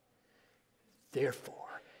 Therefore,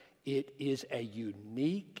 it is a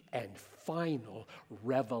unique and final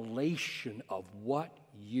revelation of what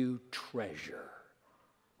you treasure.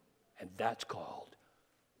 And that's called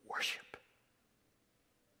worship.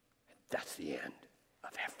 And that's the end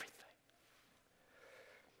of everything.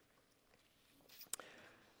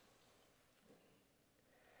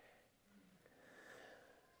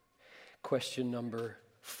 Question number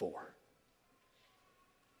 4.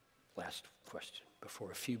 Last question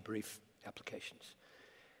before a few brief applications.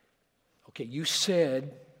 Okay, you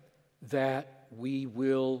said that we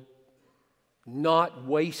will not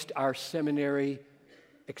waste our seminary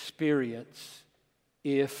experience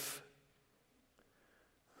if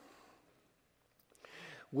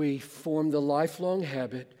we form the lifelong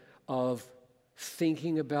habit of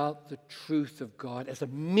thinking about the truth of God as a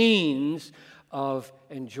means of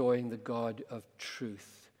enjoying the God of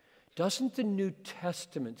truth. Doesn't the New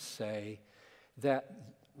Testament say that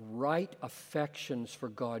right affections for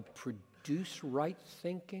God produce right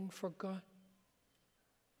thinking for God?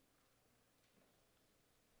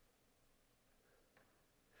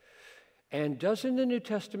 And doesn't the New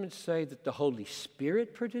Testament say that the Holy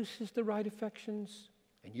Spirit produces the right affections?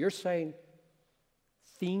 And you're saying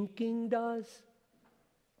thinking does?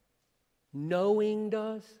 Knowing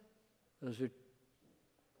does? Those are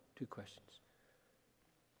 2 questions.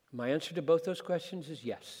 My answer to both those questions is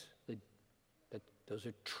yes. Those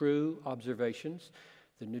are true observations.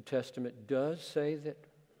 The New Testament does say that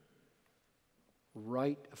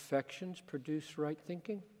right affections produce right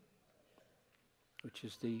thinking, which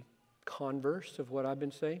is the converse of what I've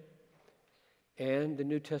been saying. And the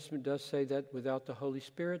New Testament does say that without the Holy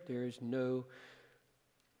Spirit, there is no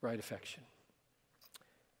right affection.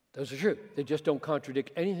 Those are true. They just don't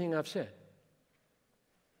contradict anything I've said.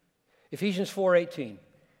 Ephesians 4:18,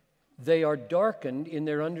 they are darkened in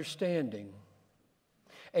their understanding,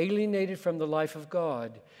 alienated from the life of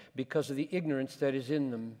God because of the ignorance that is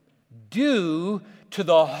in them, due to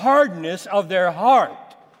the hardness of their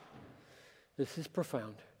heart. This is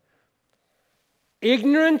profound.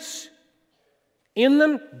 Ignorance in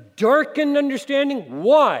them, darkened understanding.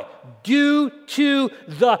 Why? Due to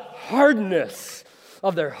the hardness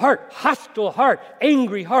of their heart, hostile heart,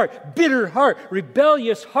 angry heart, bitter heart,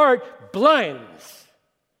 rebellious heart, blinds.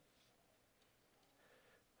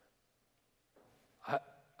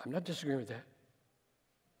 I'm not disagreeing with that.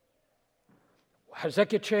 How does that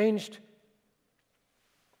get changed?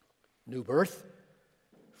 New birth.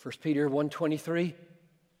 1 Peter 1:23.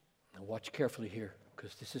 Now watch carefully here,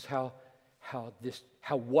 because this is how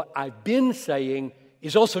what I've been saying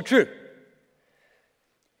is also true.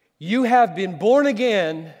 You have been born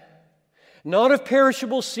again, not of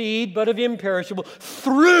perishable seed, but of imperishable,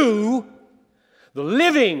 through the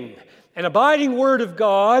living and abiding Word of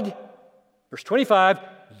God. Verse 25,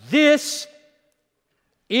 this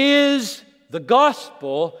is the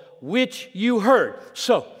gospel which you heard.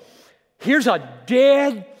 So, here's a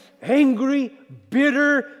dead, angry,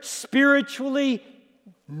 bitter, spiritually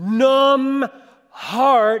numb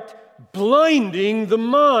heart blinding the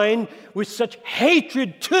mind with such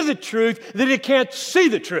hatred to the truth that it can't see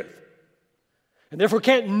the truth, and therefore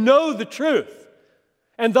can't know the truth,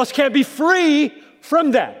 and thus can't be free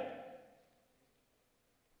from that.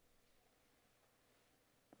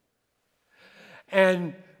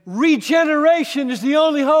 And regeneration is the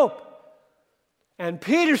only hope. And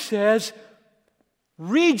Peter says,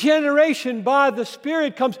 regeneration by the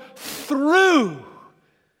Spirit comes through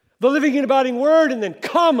The living and abiding Word, and then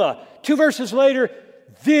comma, 2 verses later,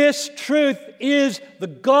 this truth is the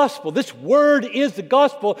gospel. This Word is the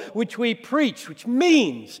gospel which we preach, which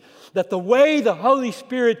means that the way the Holy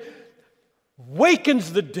Spirit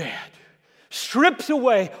wakens the dead, strips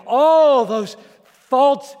away all those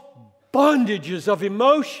false bondages of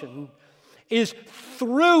emotion, is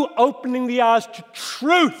through opening the eyes to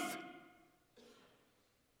truth.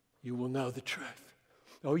 You will know the truth.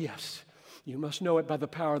 Oh yes, you must know it by the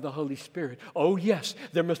power of the Holy Spirit. Oh yes,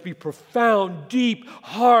 there must be profound, deep,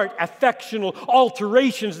 heart, affectional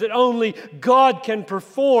alterations that only God can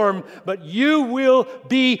perform, but you will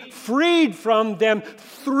be freed from them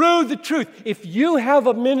through the truth. If you have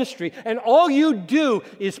a ministry and all you do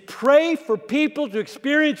is pray for people to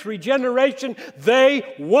experience regeneration,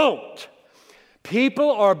 they won't.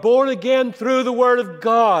 People are born again through the Word of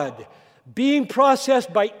God, being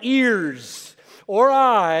processed by ears or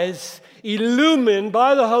eyes, illumined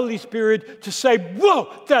by the Holy Spirit to say,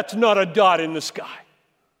 whoa, that's not a dot in the sky.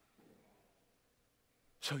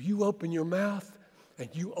 So you open your mouth and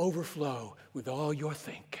you overflow with all your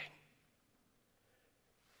thinking.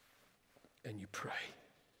 And you pray.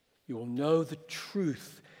 You will know the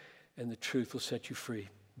truth, and the truth will set you free.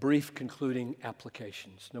 Brief concluding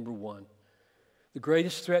applications. Number one, the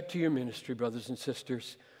greatest threat to your ministry, brothers and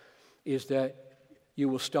sisters, is that you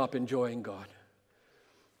will stop enjoying God.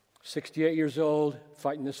 68 years old,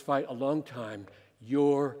 fighting this fight a long time.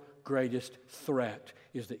 Your greatest threat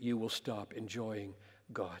is that you will stop enjoying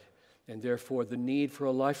God. And therefore, the need for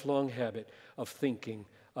a lifelong habit of thinking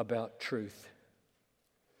about truth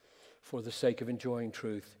for the sake of enjoying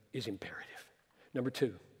truth is imperative. Number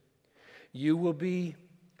two, you will be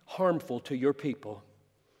harmful to your people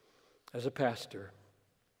as a pastor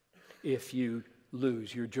if you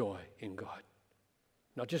lose your joy in God.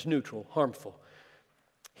 Not just neutral, harmful.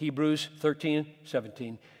 Hebrews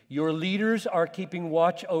 13:17. Your leaders are keeping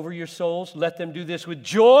watch over your souls. Let them do this with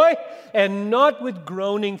joy and not with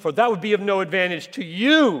groaning, for that would be of no advantage to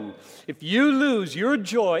you. If you lose your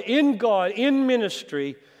joy in God, in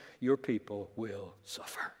ministry, your people will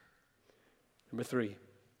suffer. Number three,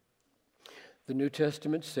 the New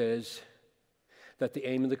Testament says that the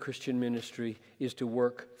aim of the Christian ministry is to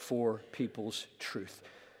work for people's truth.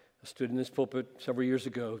 I stood in this pulpit several years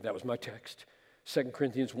ago. That was my text. 2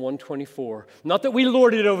 Corinthians 1:24. Not that we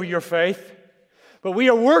lord it over your faith, but we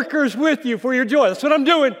are workers with you for your joy. That's what I'm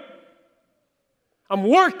doing. I'm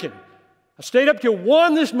working. I stayed up till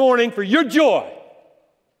 1 this morning for your joy.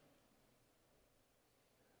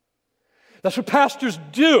 That's what pastors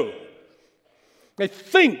do. They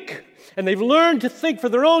think, and they've learned to think for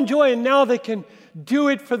their own joy, and now they can do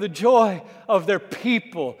it for the joy of their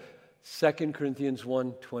people. 2 Corinthians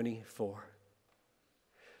 1:24.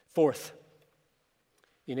 Fourth,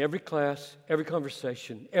 in every class, every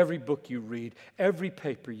conversation, every book you read, every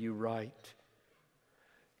paper you write,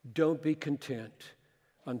 don't be content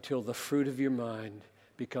until the fruit of your mind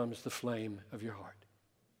becomes the flame of your heart.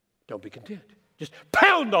 Don't be content. Just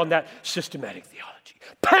pound on that systematic theology.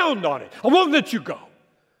 Pound on it. I won't let you go.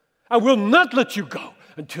 I will not let you go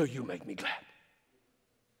until you make me glad.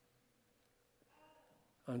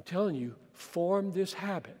 I'm telling you, form this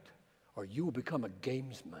habit or you will become a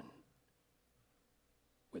gamesman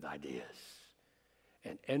with ideas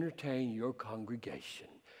and entertain your congregation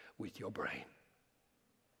with your brain.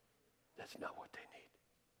 That's not what they need.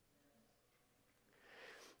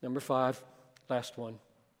 Number 5, last one.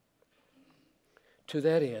 To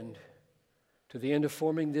that end, to the end of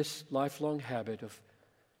forming this lifelong habit of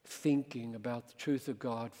thinking about the truth of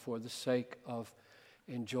God for the sake of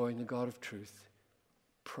enjoying the God of truth,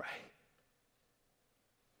 pray.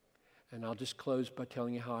 And I'll just close by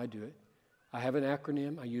telling you how I do it. I have an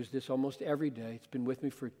acronym. I use this almost every day. It's been with me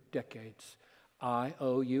for decades.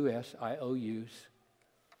 IOUS, IOUs.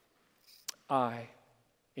 I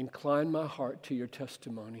incline my heart to your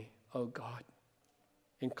testimony, oh God.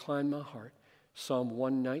 Incline my heart. Psalm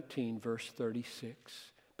 119, verse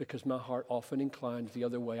 36. Because my heart often inclines the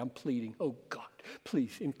other way. I'm pleading, oh God,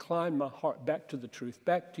 please incline my heart back to the truth,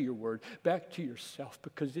 back to your word, back to yourself,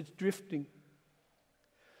 because it's drifting.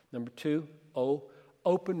 Number 2,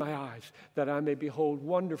 open my eyes that I may behold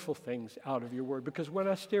wonderful things out of your word. Because when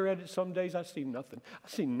I stare at it some days, I see nothing. I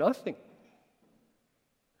see nothing.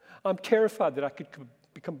 I'm terrified that I could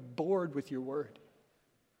become bored with your word.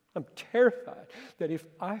 I'm terrified that if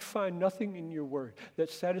I find nothing in your word that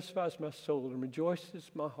satisfies my soul and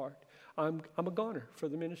rejoices my heart, I'm a goner for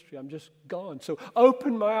the ministry. I'm just gone. So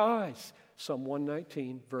open my eyes. Psalm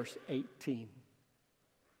 119, verse 18.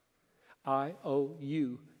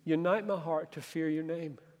 IOU. Unite my heart to fear your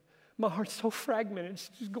name. My heart's so fragmented. It's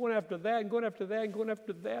just going after that and going after that and going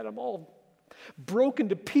after that. I'm all broken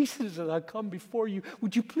to pieces as I come before you.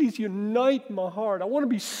 Would you please unite my heart? I want to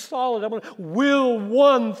be solid. I want to will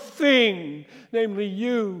one thing, namely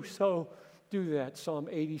you. So do that. Psalm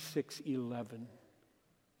 86:11.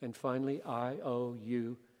 And finally,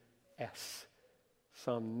 IOUS.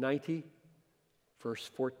 Psalm 90, verse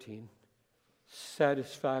 14.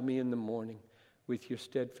 Satisfy me in the morning with your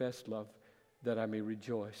steadfast love, that I may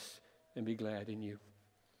rejoice and be glad in you.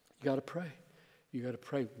 You got to pray. You got to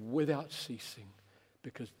pray without ceasing,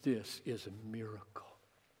 because this is a miracle.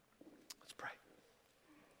 Let's pray.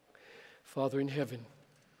 Father in heaven,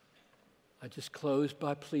 I just close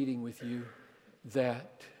by pleading with you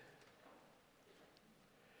that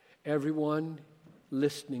everyone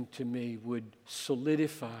listening to me would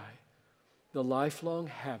solidify the lifelong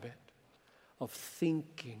habit of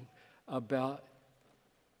thinking about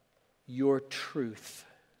your truth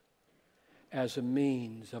as a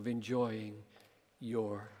means of enjoying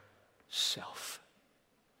yourself.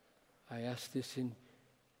 I ask this in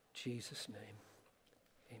Jesus' name.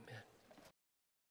 Amen.